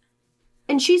that.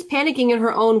 And she's panicking in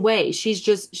her own way. She's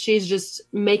just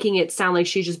making it sound like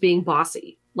she's just being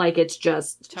bossy. Like it's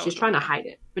just she's trying to hide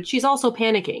it. But she's also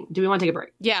panicking. Do we want to take a break?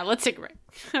 Yeah, let's take a break.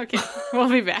 Okay, we'll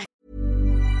be back.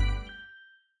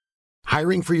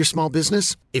 Hiring for your small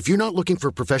business? If you're not looking for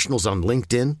professionals on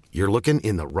LinkedIn, you're looking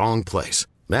in the wrong place.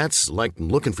 That's like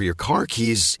looking for your car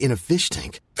keys in a fish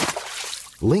tank.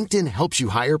 LinkedIn helps you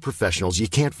hire professionals you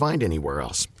can't find anywhere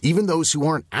else, even those who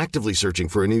aren't actively searching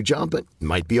for a new job but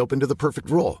might be open to the perfect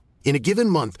role. In a given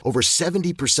month, over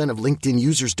 70% of LinkedIn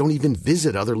users don't even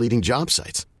visit other leading job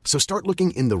sites. So start looking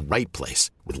in the right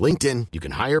place. With LinkedIn, you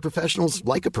can hire professionals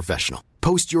like a professional.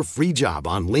 Post your free job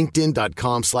on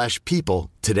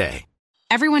linkedin.com/people today.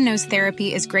 Everyone knows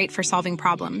therapy is great for solving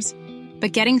problems,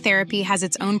 but getting therapy has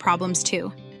its own problems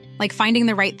too, like finding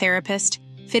the right therapist,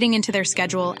 fitting into their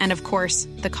schedule, and of course,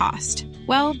 the cost.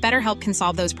 Well, BetterHelp can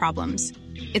solve those problems.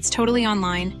 It's totally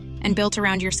online and built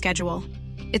around your schedule.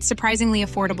 It's surprisingly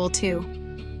affordable too.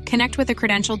 Connect with a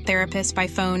credentialed therapist by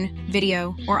phone,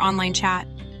 video, or online chat,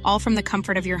 all from the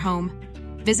comfort of your home.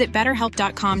 Visit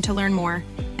BetterHelp.com to learn more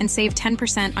and save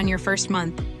 10% on your first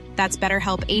month. That's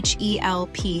BetterHelp,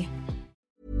 H-E-L-P.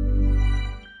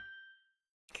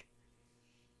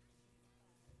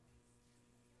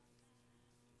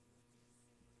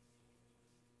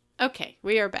 Okay,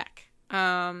 we are back.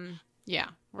 Yeah,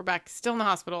 we're back. Still in the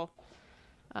hospital.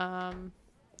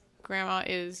 Grandma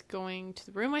is going to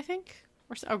the room, I think,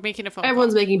 or making a phone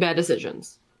Everyone's call. making bad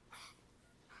decisions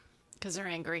Because they're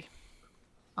angry.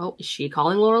 Oh, is she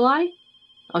calling Lorelai?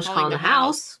 Oh, she's calling the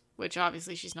house. Which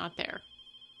obviously she's not there.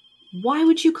 Why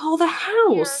would you call the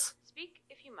house? Speak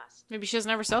if you must. Maybe she doesn't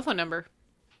have her cell phone number.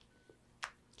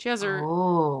 She has her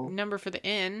number for the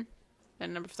inn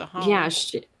and number for the home. Yeah,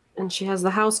 and she has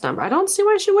the house number. I don't see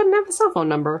why she wouldn't have the cell phone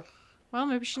number. Well,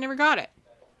 maybe she never got it.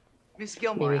 Miss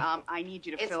Gilmore, Maybe. I need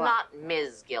you to It's fill not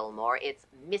Ms. Gilmore. It's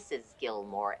Mrs.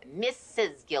 Gilmore.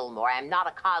 Mrs. Gilmore. I'm not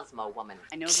a Cosmo woman.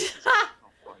 I know this is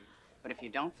difficult for you, but if you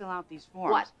don't fill out these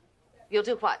forms... What? You'll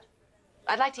do what?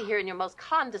 I'd like to hear in your most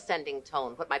condescending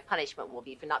tone what my punishment will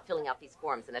be for not filling out these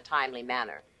forms in a timely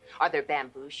manner. Are there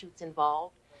bamboo shoots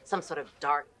involved? Some sort of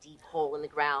dark, deep hole in the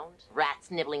ground?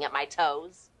 Rats nibbling at my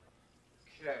toes?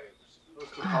 Okay, we're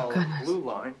supposed to follow the blue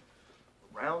line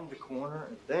around the corner,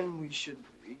 and then we should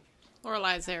be...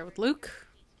 Lorelai's there with Luke.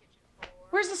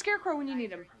 Where's the scarecrow when you need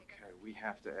him? Okay, we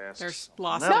have to ask... There's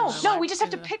lost. No, we just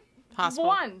have to pick hospital.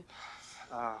 one.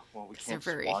 Well, we They're can't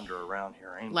very just wander around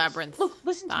here aimlessly. labyrinth. Look,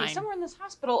 listen to me. Fine. Somewhere in this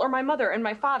hospital are my mother and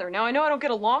my father. Now, I know I don't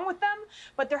get along with them,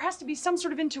 but there has to be some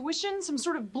sort of intuition, some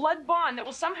sort of blood bond that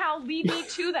will somehow lead me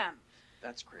to them.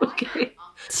 That's crazy.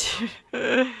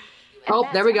 Okay. Oh,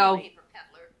 there we go.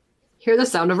 Hear the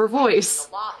sound of her voice.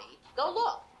 The lobby. Go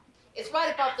look. It's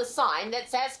right above the sign that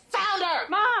says Founder!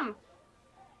 Mom!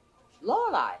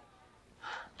 Lorelai.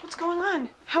 What's going on?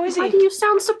 How is he? Why do you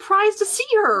sound surprised to see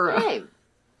her? Hey,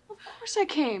 Of course I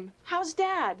came. How's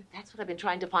Dad? That's what I've been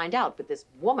trying to find out, but this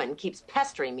woman keeps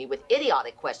pestering me with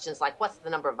idiotic questions like what's the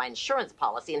number of my insurance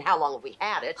policy and how long have we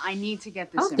had it? I need to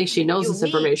get this I don't think she knows this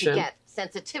information. You need to get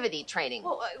sensitivity training.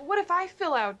 Well, what if I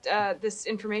fill out this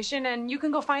information and you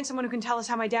can go find someone who can tell us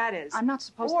how my dad is? I'm not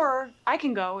supposed to. Or I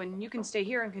can go and you can stay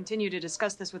here and continue to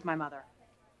discuss this with my mother.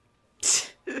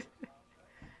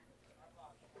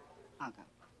 I'll go.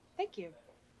 Thank you.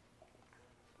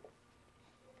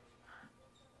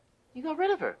 You got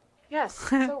rid of her. Yes.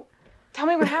 So, tell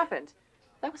me what happened.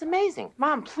 That was amazing.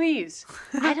 Mom, please.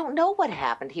 I don't know what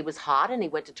happened. He was hot and he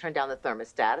went to turn down the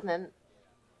thermostat and then...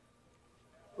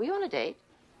 Were you on a date?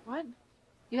 What?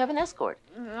 You have an escort.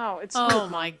 No, it's... Oh,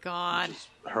 my God.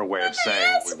 Her way of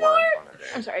saying we weren't on a date.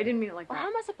 I'm sorry, I didn't mean it like Well, that. how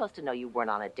am I supposed to know you weren't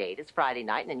on a date? It's Friday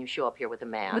night and then you show up here with a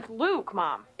man. With Luke,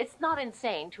 Mom. It's not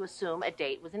insane to assume a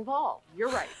date was involved. You're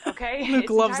right, okay? Luke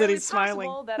It's loves that entirely he's smiling.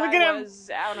 possible That Look I at him. was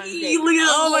out on a date. Look at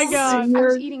oh my God. I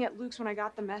was eating at Luke's when I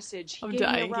got the message. He I'm gave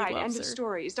dying. me He a ride. loves End her. of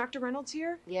story. Is Dr. Reynolds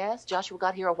here? Yes, Joshua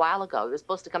got here a while ago. He was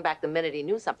supposed to come back the minute he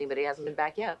knew something, but he hasn't been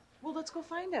back yet. Well, let's go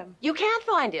find him. You can't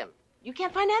find him. You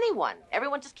can't find anyone.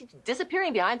 Everyone just keeps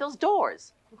disappearing behind those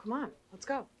doors. Well, come on. Let's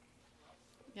go.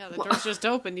 Yeah, the door's just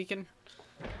open. You can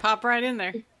pop right in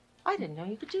there. I didn't know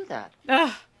you could do that.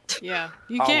 Yeah,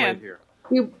 you I'll can. wait here.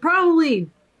 You probably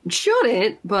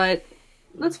shouldn't, but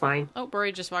that's fine. Oh,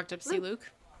 Rory just walked up to see Luke.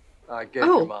 I gave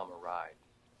Oh. your mom a ride.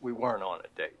 We weren't on a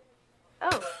date.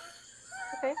 Oh,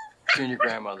 okay. She and your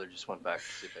grandmother just went back to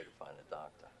see if they could find a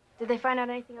doctor. Did they find out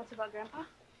anything else about Grandpa?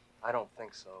 I don't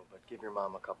think so, but give your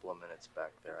mom a couple of minutes back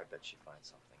there. I bet she finds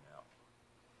something out.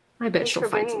 I bet Thanks she'll for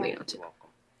find bringing something it. out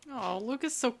too. Oh, Luke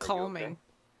is so calming.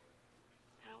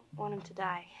 I don't want him to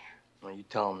die. Well, you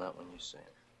tell him that when you see him,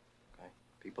 okay?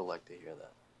 People like to hear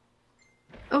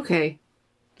that. Okay.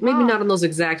 Maybe not in those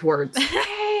exact words.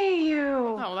 Hey, you!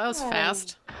 Oh, that was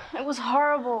fast. It was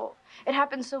horrible. It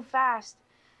happened so fast.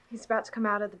 He's about to come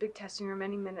out of the big testing room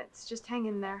any minutes. Just hang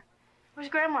in there. Where's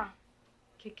Grandma?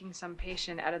 Kicking some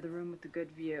patient out of the room with the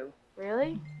good view.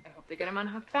 Really? I hope they get him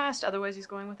unhooked fast, otherwise he's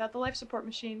going without the life support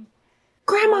machine.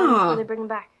 When Grandma! will they bring him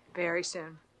back? Very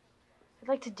soon. I'd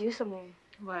like to do something.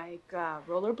 Like,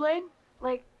 rollerblade?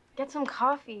 Like, get some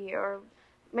coffee or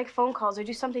make phone calls or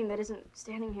do something that isn't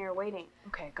standing here waiting.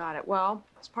 Okay, got it. Well,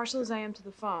 as partial as I am to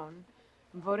the phone,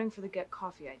 I'm voting for the get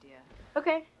coffee idea.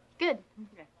 Okay, good.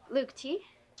 Okay. Luke, tea?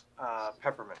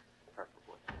 Peppermint,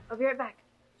 preferably. I'll be right back.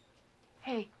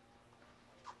 Hey.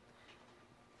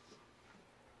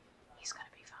 He's gonna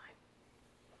be fine.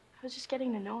 I was just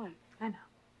getting to know him. I know.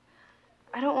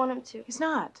 I don't want him to. He's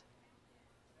not.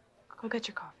 Go get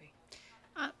your coffee.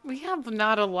 We have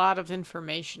not a lot of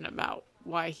information about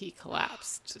why he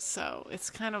collapsed, so it's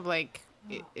kind of like,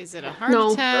 is it a heart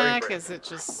No. attack? Is it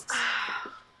just...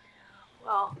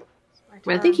 Well,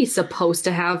 I think he's supposed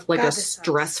to have like a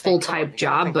stressful type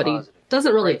job, but he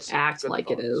doesn't really act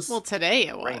like it is. Well, today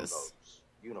it was.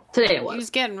 Today it He was was.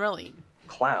 getting really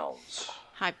Clowns.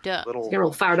 hyped up. Little He's getting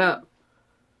real fired up.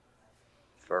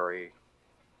 furry.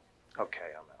 Okay,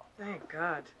 I'm out. Thank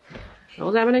God. What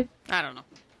was happening? I don't know.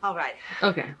 All right.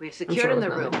 Okay. We've I'm secured sure in it the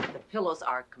was room. nothing. The pillows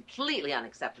are completely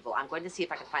unacceptable. I'm going to see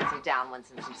if I can find some down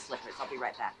ones and some slippers. I'll be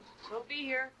right back. We'll be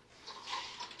here.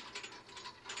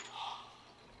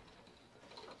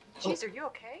 Jeez, are you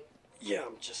okay? Yeah,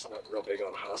 I'm just not real big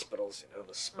on hospitals. You know,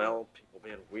 the smell, people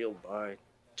being wheeled by,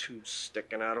 tubes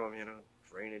sticking out of them, you know,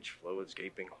 drainage fluids,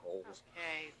 gaping holes.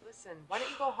 Okay, listen, why don't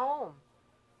you go home?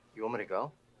 You want me to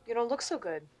go? You don't look so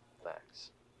good. Thanks.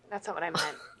 That's not what I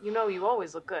meant. You know you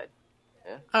always look good.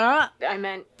 I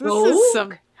meant This is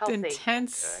some healthy.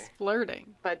 intense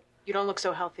flirting. But you don't look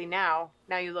so healthy now.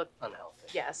 Now you look unhealthy.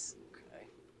 Yes. Okay.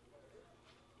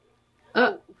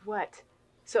 Oh, what?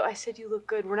 So I said you look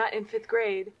good. We're not in 5th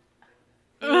grade.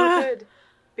 You look good.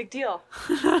 Big deal.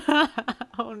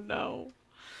 Oh no.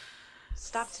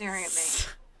 Stop staring at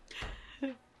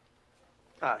me.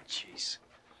 Ah, jeez.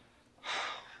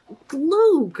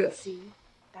 Luke! See?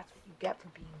 That's what you get for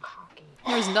being cocky.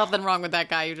 There's nothing wrong with that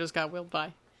guy who just got wheeled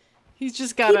by. He's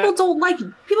just got People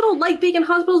don't like being in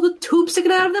hospitals with tubes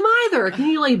sticking out of them either. Can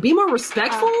you like be more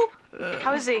respectful?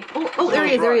 How is he? Oh, there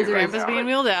he is. There he is. There he is. Grandpa's being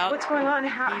wheeled out. What's going on?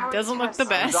 How He doesn't look the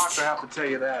best. Doctor, I have to tell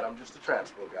you that. I'm just a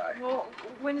transport guy. Well,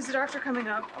 when is the doctor coming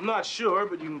up? I'm not sure,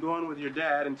 but you can go in with your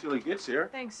dad until he gets here.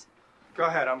 Thanks. Go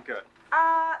ahead, I'm good.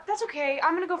 That's okay.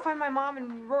 I'm gonna go find my mom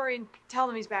and Rory and tell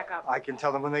them he's back up. I can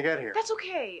tell them when they get here. That's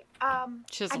okay.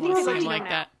 She I doesn't think want to I'd seem like like to know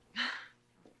that.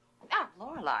 Ah,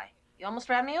 Lorelei, you almost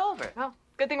ran me over. Well,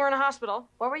 good thing we're in a hospital.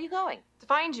 Where were you going? To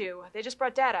find you. They just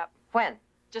brought Dad up. When?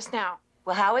 Just now.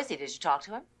 Well, how is he? Did you talk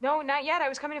to him? No, not yet. I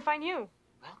was coming to find you.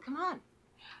 Well, come on.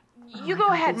 You go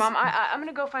ahead, Mom. I'm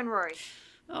gonna go find Rory.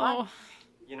 Oh.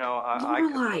 You know, I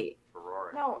could Lorelai. look for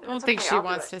Rory. No, I don't think she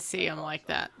wants to see him like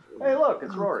that. Hey, look,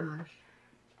 it's Rory.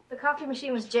 The coffee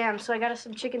machine was jammed, so I got us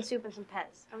some chicken soup and some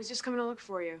Pez. I was just coming to look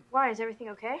for you. Why? Is everything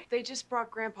okay? They just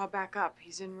brought Grandpa back up.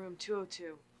 He's in room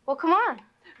 202. Well, come on.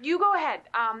 You go ahead.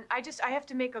 I have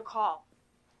to make a call.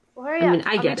 Well, hurry I up. mean,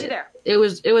 I I'll get meet you it. there. It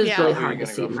was Yeah. really Who are hard you to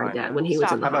gonna see go my find dad out? when he was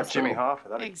Stop. in the How about hospital. Jimmy Hoffa?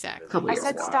 That'd be Exactly. Couple I years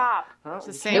said ago. stop. Huh? It's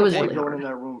the We same can't was avoid really going hard. in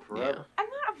that room forever. I'm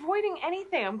not avoiding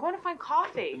anything. I'm going to find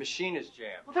coffee. The machine is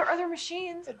jammed. Well, there are other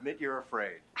machines. Admit you're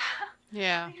afraid.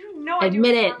 Yeah. You have no idea Admit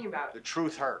what it. you're talking about. The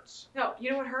truth hurts. No,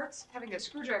 you know what hurts? Having a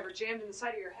screwdriver jammed in the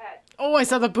side of your head. Oh, I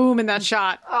saw the boom in that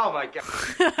shot. Oh my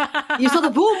god. You saw the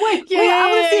boom? Wait, Yeah, wait, yeah,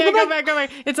 I want to see. yeah, go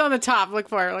back. It's on the top. Look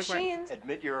for it. Look for it. Machines.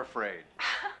 Admit you're afraid.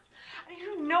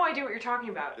 You have no idea what you're talking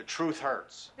about. The truth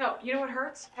hurts. No, you know what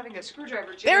hurts? Having a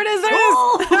screwdriver jammed. There it is. in the There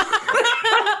it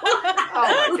is.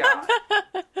 Oh my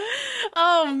god.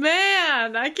 Oh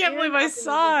man, I can't believe I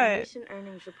saw it. Recent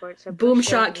earnings reports have Boom put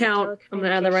shot forward count. I'm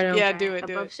gonna add that right now. Yeah, do it.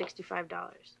 above $65.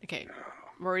 Okay,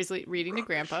 Rory's reading to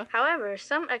Grandpa. However,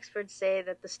 some experts say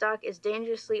that the stock is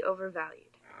dangerously overvalued.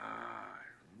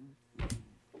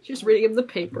 She's reading him the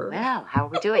paper. Well, how are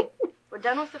we doing? We're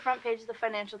done with the front page of the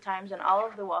Financial Times and all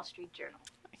of the Wall Street Journal.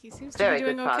 He seems to Very be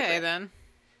doing good okay progress. then.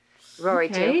 Rory,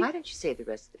 Okay. dear, why don't you save the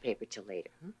rest of the paper till later?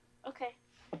 Okay.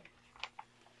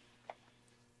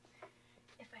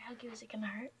 If I hug you, is it gonna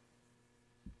hurt?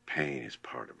 Pain is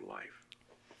part of life.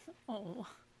 Oh,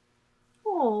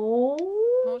 Oh.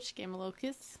 oh, she gave him a little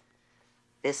kiss.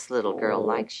 This little girl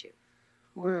likes you.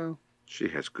 Well, she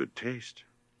has good taste.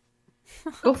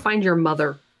 Go find your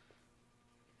mother.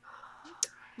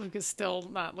 Luke is still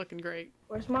not looking great.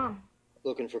 Where's Mom?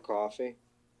 Looking for coffee?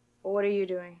 Well, what are you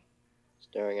doing?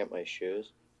 Staring at my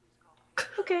shoes?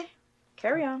 Okay.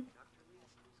 Carry on.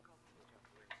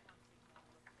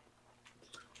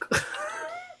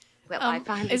 Well, I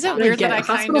find is it out- weird that Again, I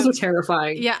kind hospitals of are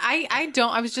terrifying. Yeah, I don't.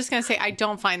 I was just gonna say I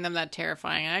don't find them that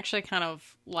terrifying. I actually kind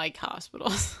of like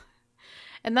hospitals,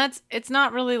 and it's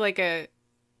not really like a.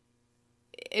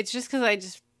 It's just because I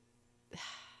just.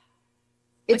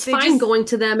 It's they fine just- going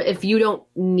to them if you don't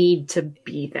need to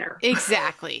be there.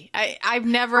 Exactly. I've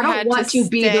never I don't had want to to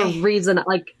be stay. the reason.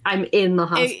 Like I'm in the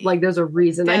hospital. Like there's a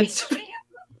reason I need That's- to be.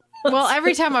 Well,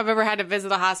 every time I've ever had to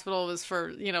visit a hospital was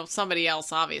for somebody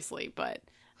else, obviously, but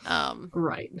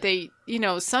Right. they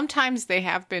sometimes they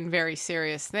have been very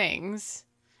serious things,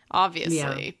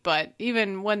 obviously, Yeah. but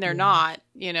even when they're not,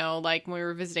 like when we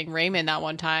were visiting Raymond that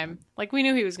one time, like we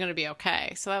knew he was going to be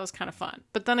okay, so that was kind of fun.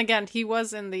 But then again, he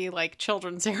was in the like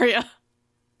children's area,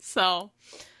 so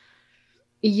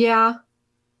Yeah.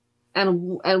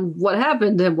 And what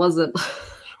happened to him wasn't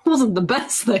the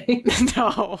best thing.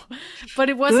 no, but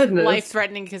it wasn't Goodness. life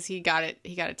threatening because he got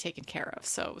it taken care of,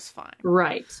 so it was fine.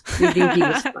 Right. We knew he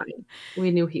was fine.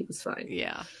 We knew he was fine.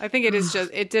 Yeah, I think it is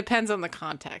it depends on the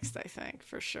context, I think,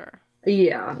 for sure.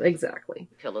 Yeah, exactly.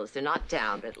 Pillows, they're not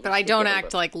down, but But I don't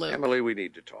act like Luke Emily, we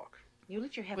need to talk. You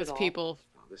lift your head with at all? people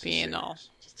This is being serious. all,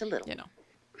 Just a little. There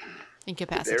is a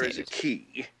incapacitated.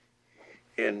 key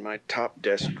in my top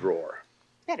desk drawer.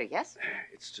 Better, yes?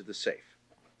 It's to the safe.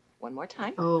 One more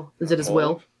time. Oh, is it his All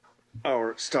will? of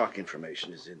Our stock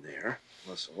information is in there,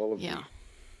 plus all of Yeah.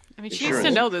 I mean, the she needs to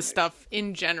insurance know this stuff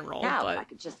in general, Now, but I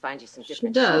could just find you some She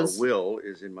different does. Our will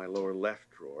is in my lower left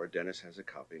drawer. Dennis has a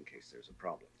copy in case there's a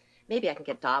problem. Maybe I can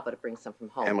get Dava to bring some from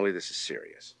home. Emily, this is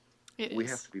serious. it We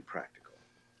is. have to be practical.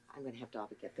 I'm going to have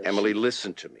Dava get those. Emily, sheets.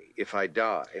 listen to me. If I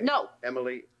die... No!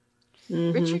 Emily...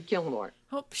 Mhm. Richard Gilmore.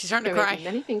 Oh, she's starting to There may cry. be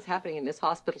many things happening in this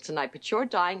hospital tonight, but your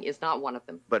dying is not one of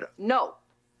them. But No!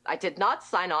 I did not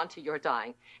sign on to your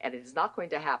dying, and it is not going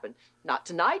to happen. Not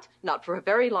tonight, not for a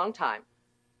very long time.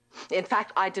 In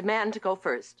fact, I demand to go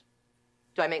first.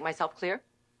 Do I make myself clear?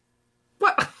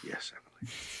 What? yes,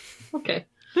 Emily, Okay.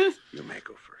 you may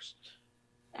go first.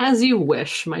 As you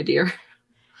wish, my dear.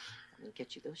 Let me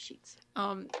get you those sheets.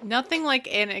 Nothing like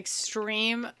an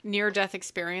extreme near-death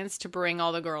experience to bring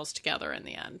all the girls together in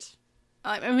the end.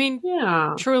 I mean,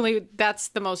 Yeah. truly, that's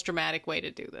the most dramatic way to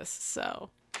do this. So,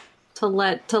 To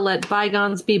let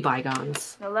bygones be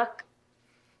bygones. No luck.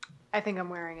 I think I'm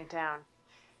wearing it down.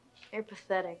 You're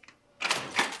pathetic.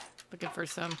 looking for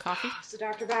some coffee. Is the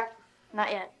doctor back?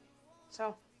 Not yet.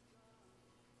 So,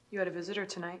 you had a visitor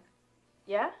tonight.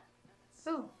 Yeah?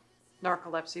 Who?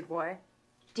 Narcolepsy boy.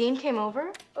 Dean came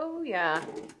over? Oh, yeah.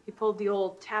 He pulled the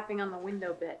old tapping on the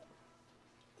window bit.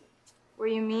 Were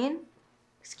you mean?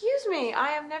 Excuse me, I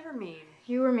am never mean.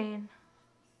 You were mean.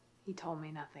 He told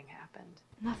me nothing happened.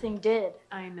 Nothing did.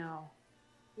 I know.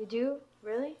 You do?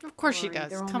 Really? Of course she Rory, does.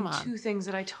 There are Come only on. two things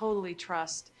that I totally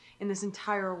trust in this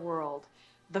entire world.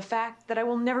 The fact that I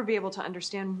will never be able to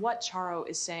understand what Charo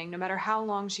is saying, no matter how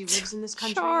long she lives in this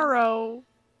country. Charo.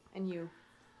 And you.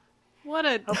 What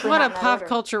a Hopefully not in that pop order.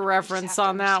 culture You just reference have to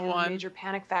on that understand the one. major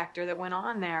panic factor that went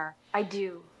on there. I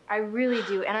do. I really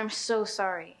do. And I'm so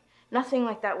sorry. Nothing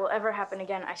like that will ever happen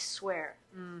again, I swear.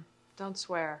 Don't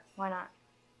swear. Why not?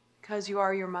 Because you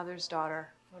are your mother's daughter.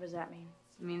 What does that mean?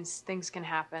 It means things can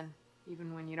happen,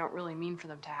 even when you don't really mean for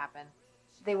them to happen.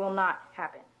 They will not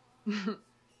happen.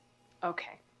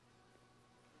 Okay.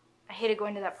 I hated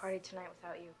going to that party tonight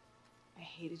without you. I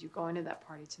hated you going to that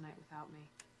party tonight without me.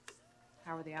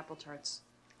 How were the apple tarts?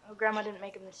 Oh, Grandma didn't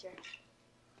make them this year.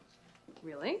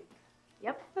 Really?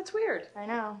 Yep. That's weird. I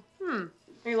know. Are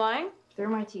you lying? Through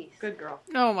my teeth. Good girl.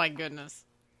 Oh my goodness.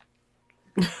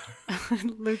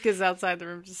 Luke is outside the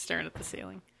room just staring at the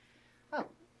ceiling.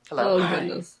 Hello. Oh,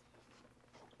 goodness.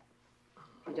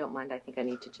 If you don't mind, I think I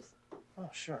need to just... Oh,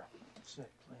 sure.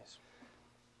 Sit, please.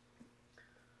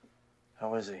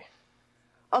 How is he?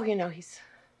 Oh, you know, he's...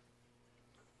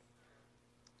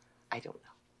 I don't know.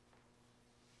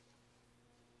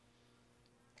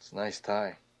 It's a nice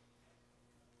tie.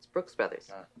 It's Brooks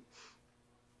Brothers.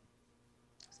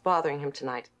 It's bothering him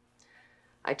tonight.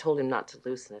 I told him not to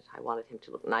loosen it. I wanted him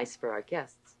to look nice for our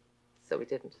guests, so he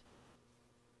didn't.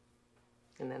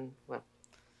 And then, well...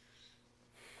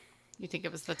 You think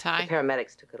it was the tie? The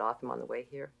paramedics took it off him on the way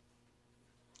here.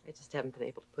 I just haven't been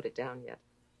able to put it down yet.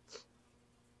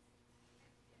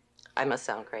 I must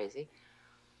sound crazy.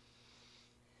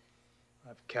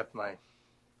 I've kept my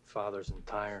father's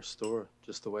entire store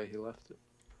just the way he left it.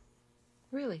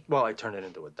 Really? Well, I turned it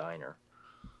into a diner,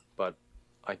 but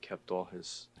I kept all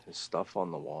his stuff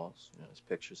on the walls, you know, his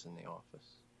pictures in the office,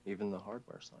 even the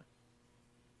hardware sign.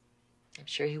 I'm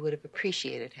sure he would have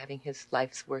appreciated having his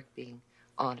life's work being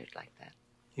honored like that.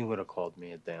 He would have called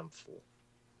me a damn fool.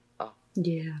 Oh.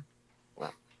 Yeah.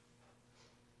 Well.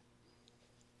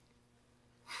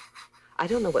 I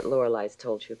don't know what Lorelei's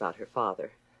told you about her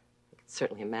father. I can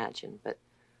certainly imagine, but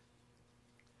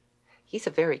he's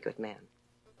a very good man.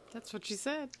 That's what she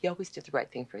said. He always did the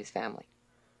right thing for his family.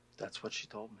 That's what she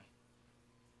told me.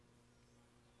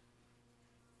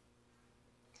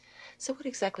 So what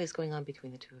exactly is going on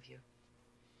between the two of you?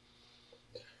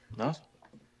 Nothing.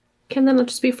 Can they not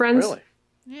just be friends? Really?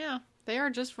 Yeah, they are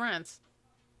just friends.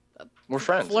 We're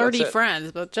friends. Flirty that's it.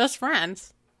 friends, but just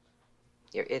friends.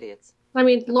 You're idiots. I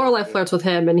mean, Lorelai flirts with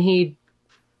him, and he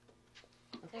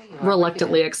There you are.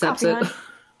 reluctantly accepts Coffee, it. hon.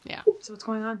 Yeah. So what's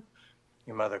going on?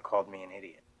 Your mother called me an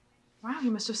idiot. Wow,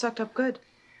 you must have sucked up good.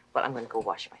 Well, I'm going to go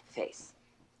wash my face.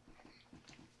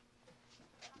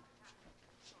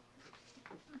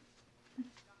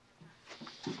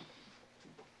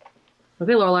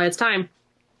 Okay, Lorelai, it's time.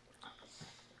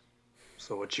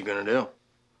 So what you gonna do?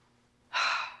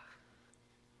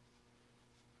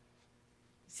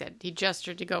 He said he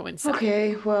gestured to go inside.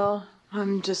 Okay, well,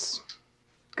 I'm just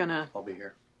gonna... I'll be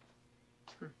here.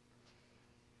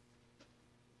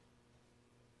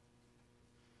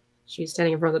 She's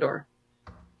standing in front of the door.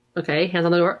 Okay, hands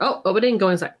on the door. Oh, opening, go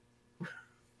inside.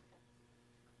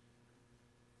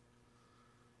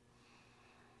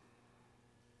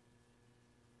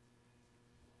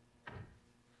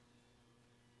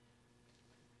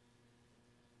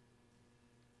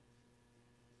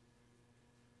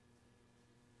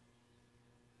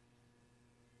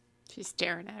 She's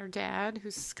staring at her dad,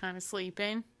 who's kind of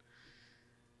sleeping.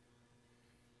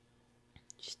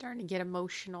 She's starting to get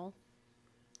emotional.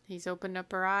 He's opened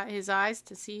up his eyes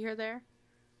to see her there.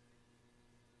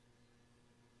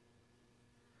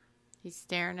 He's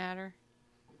staring at her.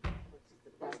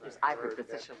 I've heard for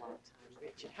such a long time.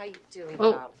 Richard, how you doing,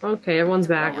 Oh, darling? okay, everyone's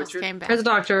back. Richard came back. Here's the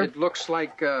doctor. It looks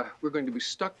like we're going to be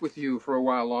stuck with you for a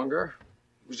while longer.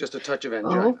 It was just a touch of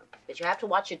angina. But you have to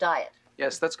watch your diet.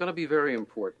 Yes, that's going to be very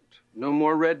important. No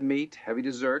more red meat, heavy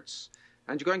desserts,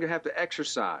 and you're going to have to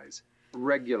exercise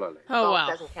regularly. Oh, well.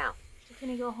 Doesn't count. So can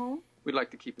he go home? We'd like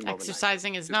to keep him overnight.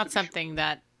 Exercising is not something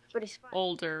that But he's fine.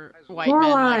 older white men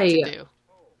like to Lorelai. do.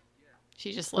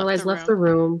 She just left Lorelai's the left the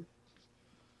room. room.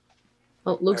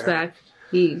 Oh, Luke's Alright. back.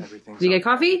 Did you get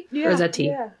coffee? Yeah, Or is that tea?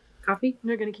 yeah. Coffee?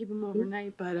 They're gonna keep him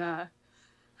overnight, but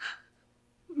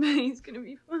he's gonna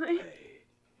be fine.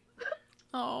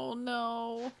 Oh,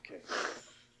 no.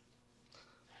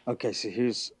 Okay, so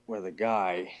here's where the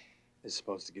guy is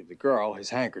supposed to give the girl his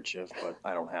handkerchief, but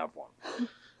I don't have one.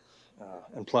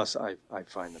 And plus, I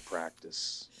find the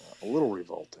practice a little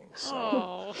revolting. So.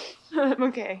 Oh. I'm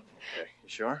okay. Okay, you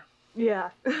sure? Yeah.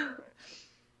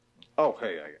 Oh,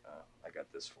 hey, I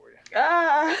got this for you.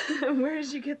 Ah, where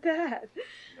did you get that?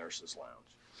 Nurse's lounge.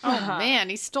 Oh, man,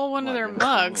 he stole one of their you know,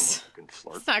 mugs. you can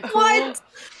flirt. That's not cool. What?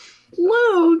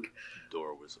 Luke! The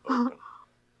door was open.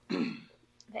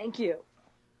 Thank you.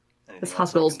 This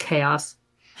hospital's chaos.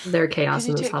 They're chaos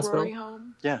Can in you this take hospital. Rory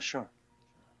home? Yeah, sure.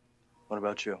 What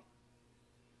about you?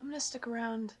 I'm gonna stick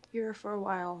around here for a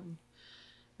while and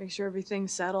make sure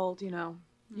everything's settled, you know.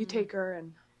 You take her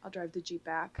and I'll drive the Jeep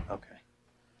back. Okay.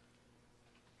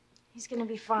 He's gonna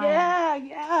be fine. Yeah,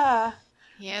 yeah.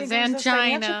 He I has think it was those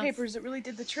financial angina. papers that really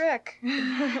did the trick.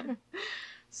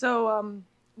 So,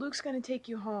 Luke's gonna take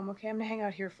you home, okay? I'm gonna hang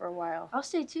out here for a while. I'll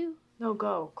stay too. No,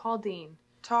 go. Call Dean.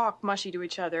 Talk mushy to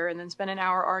each other and then spend an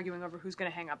hour arguing over who's gonna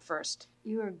hang up first.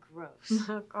 You are gross.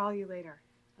 I'll call you later.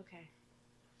 Okay.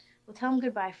 Well, tell him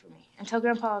goodbye for me. And tell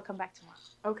Grandpa I'll come back tomorrow.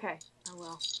 Okay, I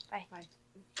will. Bye. Bye.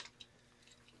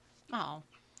 Oh,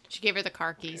 she gave her the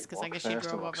car keys because I Walk guess she fast and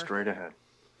drove walk over. straight ahead.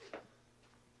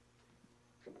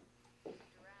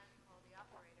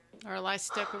 Lorelai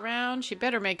stuck around. She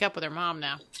better make up with her mom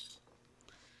now.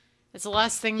 It's the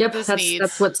last thing Yep, this that's needs.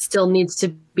 that's what still needs to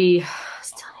be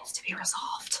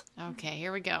resolved. Okay,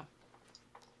 here we go.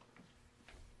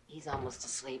 He's almost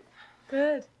asleep.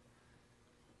 Good.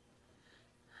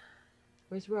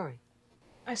 Where's Rory?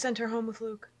 I sent her home with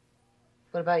Luke.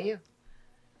 What about you?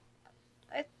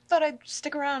 I thought I'd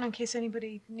stick around in case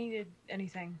anybody needed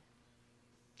anything.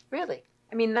 Really?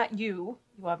 I mean, not you.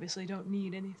 You obviously don't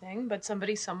need anything, but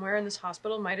somebody somewhere in this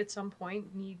hospital might at some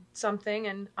point need something,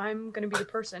 and I'm going to be the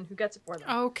person who gets it for them.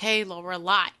 Okay,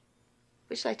 Lorelai.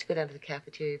 Would you like to go down to the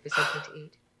cafeteria for something to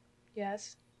eat?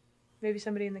 Yes. Maybe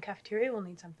somebody in the cafeteria will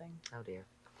need something. Oh, dear.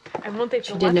 And won't they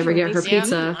feel She did never lucky get when her they see me?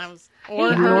 pizza.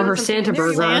 Or Nor her her Santa There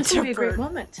you burger. are. It's going to be a great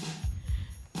moment.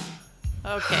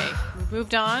 Okay, we've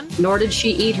moved on Nor did she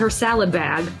eat her salad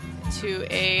bag. to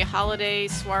a holiday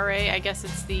soiree. I guess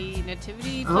it's the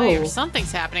nativity play or Oh.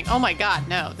 something's happening. Oh my god,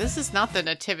 no. This is not the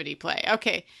nativity play.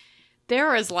 Okay.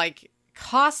 There is like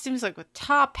costumes like with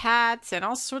top hats and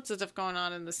all sorts of stuff going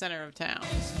on in the center of town.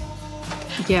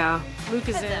 Yeah. Luke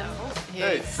is in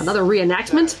his... Another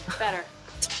reenactment? Better.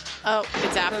 Oh,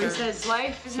 it's after. He says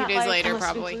life is 2 not days life later, unless it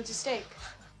probably. includes a steak.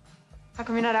 How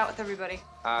come you're not out with everybody?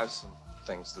 I have some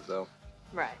things to do.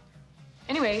 Right.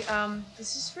 Anyway,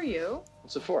 this is for you.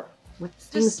 What's it for?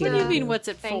 What's What do you mean, what's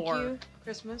it Thank for? you.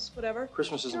 Christmas, whatever.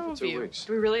 Christmas isn't for 2 weeks.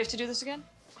 Do we really have to do this again?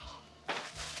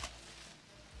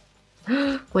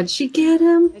 What'd she get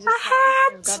him? I just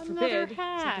thought, God Another forbid,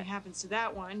 hat. something happens to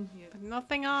that one. You But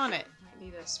nothing on it. might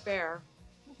need a spare.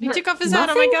 He took off his hat.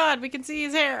 Oh my Nothing? god, we can see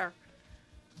his hair.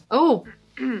 Oh.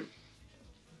 Nope,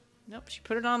 she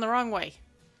put it on the wrong way.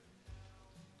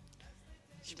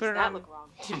 She put it that on. look wrong?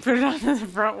 She put it on the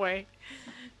front way,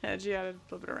 and she had to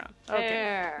flip it around. Okay,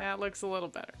 There. that looks a little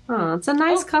better. Oh, it's a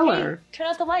nice color. Turn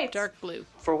out the lights. Dark blue.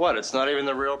 For what? It's not even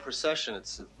the real procession.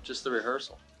 It's just the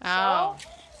rehearsal. Oh,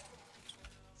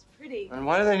 It's pretty. And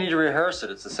why do they need to rehearse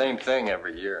it? It's the same thing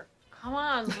every year. Come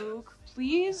on, Luke.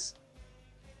 Please?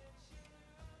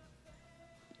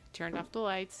 turned off the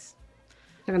lights.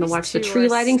 They're gonna These watch the two tree are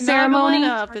lighting snuggling ceremony.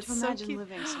 Up. Hard It's to so imagine cute.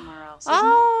 living somewhere else. isn't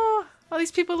Oh, all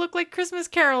these people look like Christmas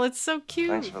Carol. It's so cute.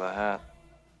 Thanks for the hat.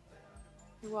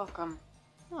 it? You're welcome.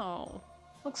 Oh,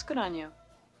 Looks good on you.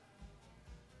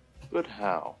 Good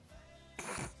how?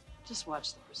 Just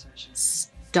watch the procession.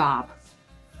 Stop.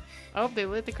 oh, they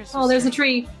lit the Christmas. Oh, there's a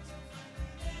tree. tree.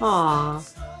 Aw.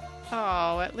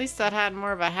 Oh, at least that had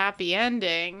more of a happy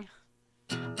ending.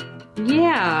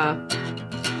 Yeah.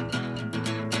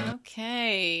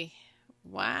 Okay.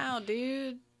 Wow,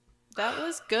 dude. That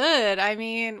was good. I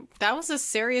mean, that was a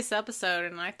serious episode,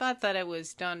 and I thought that it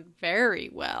was done very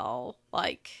well.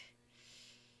 Like,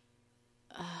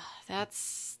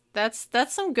 that's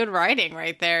some good writing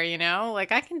right there, you know?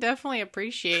 Like, I can definitely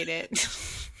appreciate it.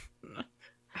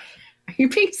 Are you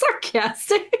being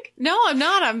sarcastic? No, I'm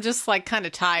not. I'm just, like, kind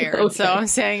of tired, Okay. so I'm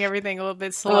saying everything a little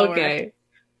bit slower.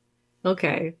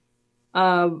 Okay.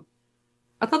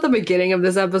 I thought the beginning of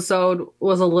this episode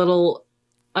was a little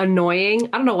annoying.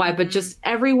 I don't know why, but just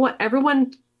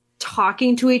everyone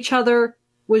talking to each other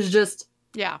was just,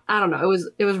 Yeah. I don't know.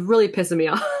 It was really pissing me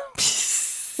off.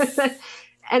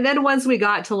 And then once we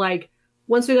got to like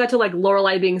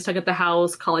Lorelai being stuck at the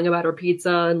house, calling about her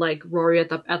pizza, and like Rory at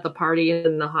the party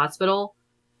in the hospital,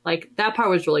 like that part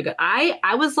was really good.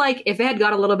 I was like, if it had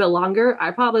got a little bit longer,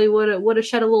 I probably would have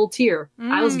shed a little tear.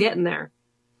 I was getting there.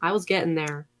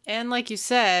 And like you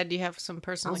said, you have some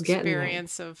personal was getting there.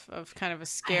 experience of kind of a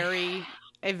scary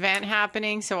event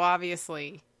happening. So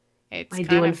obviously it's I kind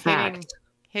do, in of fact.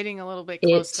 hitting a little bit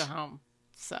close It- to home.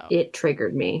 So It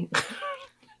triggered me.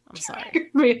 I'm sorry.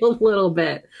 Me a little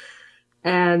bit.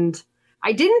 And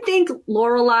I didn't think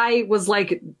Lorelai was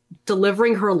like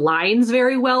delivering her lines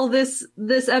very well this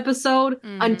episode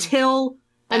until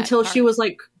That she part. was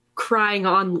like crying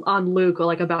on Luke or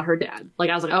like about her dad. Like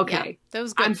I was like, okay, Yeah, that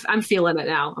was good. I'm feeling it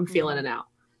now. I'm feeling it now.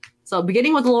 So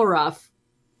beginning was a little rough,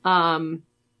 but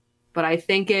I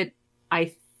think it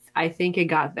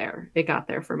got there. It got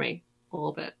there for me a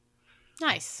little bit.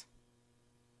 Nice.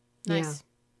 Yeah.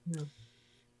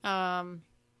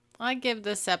 I give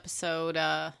this episode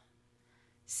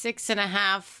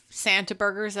 6.5 Santa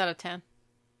burgers out of 10.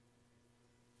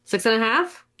 6.5?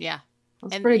 Yeah.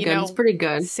 That's pretty good. It's pretty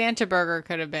good. Santa burger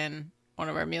could have been one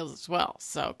of our meals as well,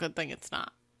 so good thing it's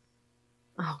not.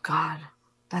 Oh God,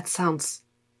 that sounds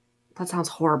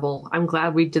horrible. I'm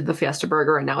glad we did the Fiesta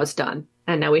burger and now it's done.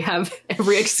 And now we have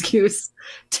every excuse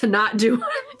to not do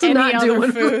Any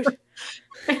other food.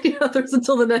 Any others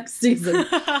until the next season.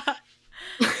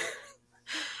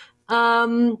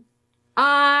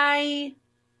 I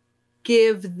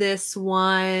give this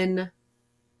one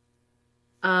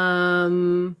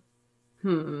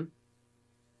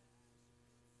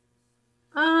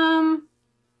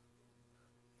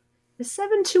is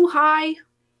 7 too high?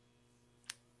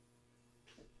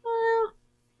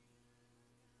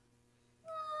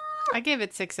 I gave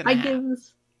it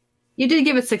 6.5. You did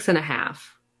give it 6.5.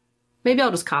 Maybe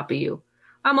I'll just copy you.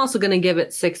 I'm also going to give it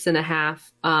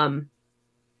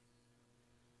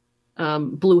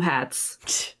 6.5. Blue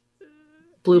hats,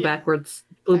 backwards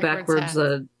hats.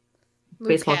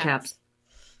 baseball caps.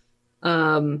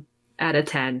 Out of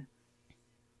 10.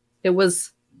 It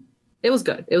was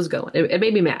good. It was going. It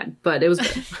made me mad, but it was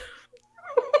good.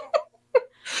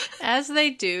 As they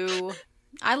do.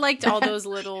 I liked all those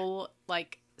little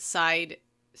like side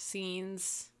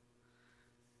scenes.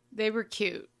 They were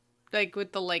cute. Like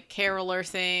with the like caroler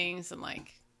things and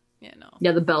like, you know.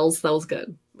 Yeah, the bells, that was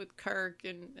good. With Kirk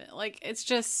and like it's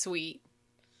just sweet.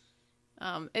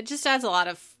 It just adds a lot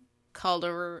of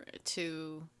color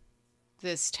to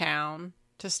this town,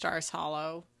 to Stars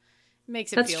Hollow. It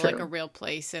makes it feel like a real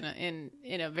place in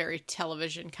a very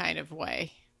television kind of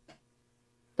way.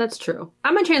 That's true.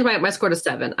 I'm gonna change my score to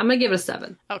 7. I'm gonna give it a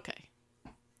 7. Okay.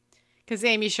 Because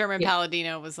Amy Sherman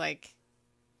Palladino was like,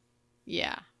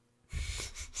 yeah.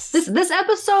 This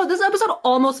episode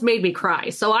almost made me cry,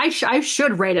 so I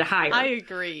should rate it higher. I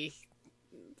agree.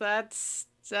 That's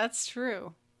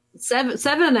true.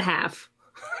 7.5.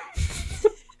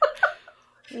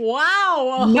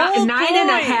 Wow,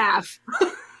 9.5.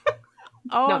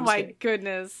 Oh no, my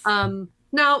goodness.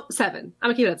 No, 7. I'm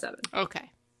gonna keep it at 7.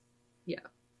 Okay. Yeah.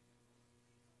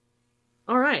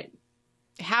 All right.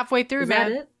 Halfway through, Is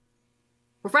man. that it?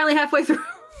 We're finally halfway through.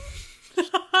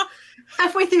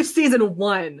 Halfway through season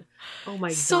 1. Oh my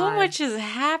god. So much has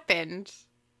happened.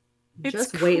 It's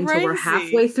Just wait until we're crazy.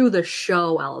 halfway through the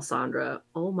show, Alessandra.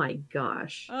 Oh my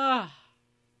gosh. Ugh.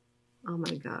 Oh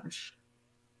my gosh.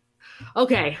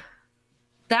 Okay.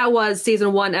 That was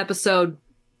season 1, episode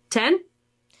 10?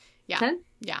 Yeah. 10?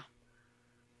 Yeah.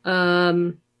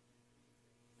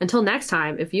 Until next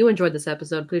time, if you enjoyed this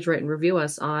episode, please rate and review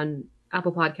us on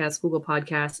Apple Podcasts, Google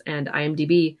Podcasts, and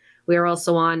IMDb. We are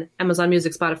also on Amazon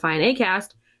Music, Spotify, and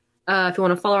Acast. If you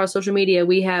want to follow our social media,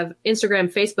 we have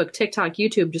Instagram, Facebook, TikTok,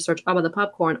 YouTube. Just search Abba the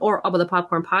Popcorn or Abba the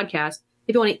Popcorn Podcast.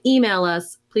 If you want to email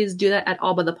us, please do that at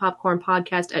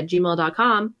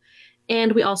abbathepopcornpodcast@gmail.com.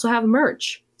 And we also have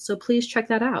merch, so please check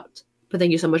that out. But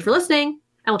thank you so much for listening,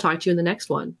 and we'll talk to you in the next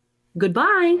one.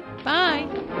 Goodbye. Bye.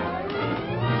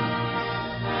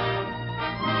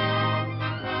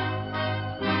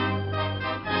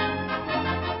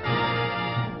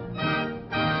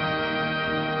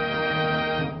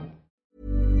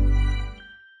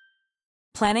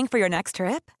 Planning for your next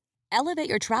trip? Elevate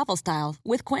your travel style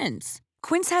with Quince.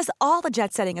 Quince has all the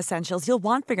jet-setting essentials you'll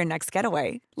want for your next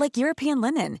getaway, like European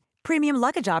linen, premium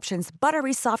luggage options,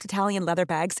 buttery soft Italian leather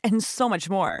bags, and so much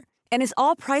more. And is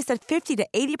all priced at 50 to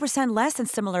 80% less than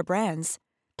similar brands.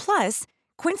 Plus,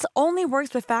 Quince only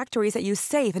works with factories that use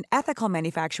safe and ethical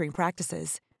manufacturing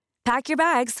practices. Pack your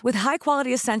bags with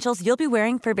high-quality essentials you'll be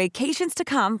wearing for vacations to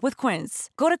come with Quince.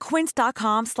 Go to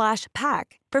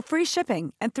quince.com/pack for free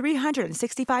shipping and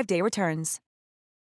 365-day returns.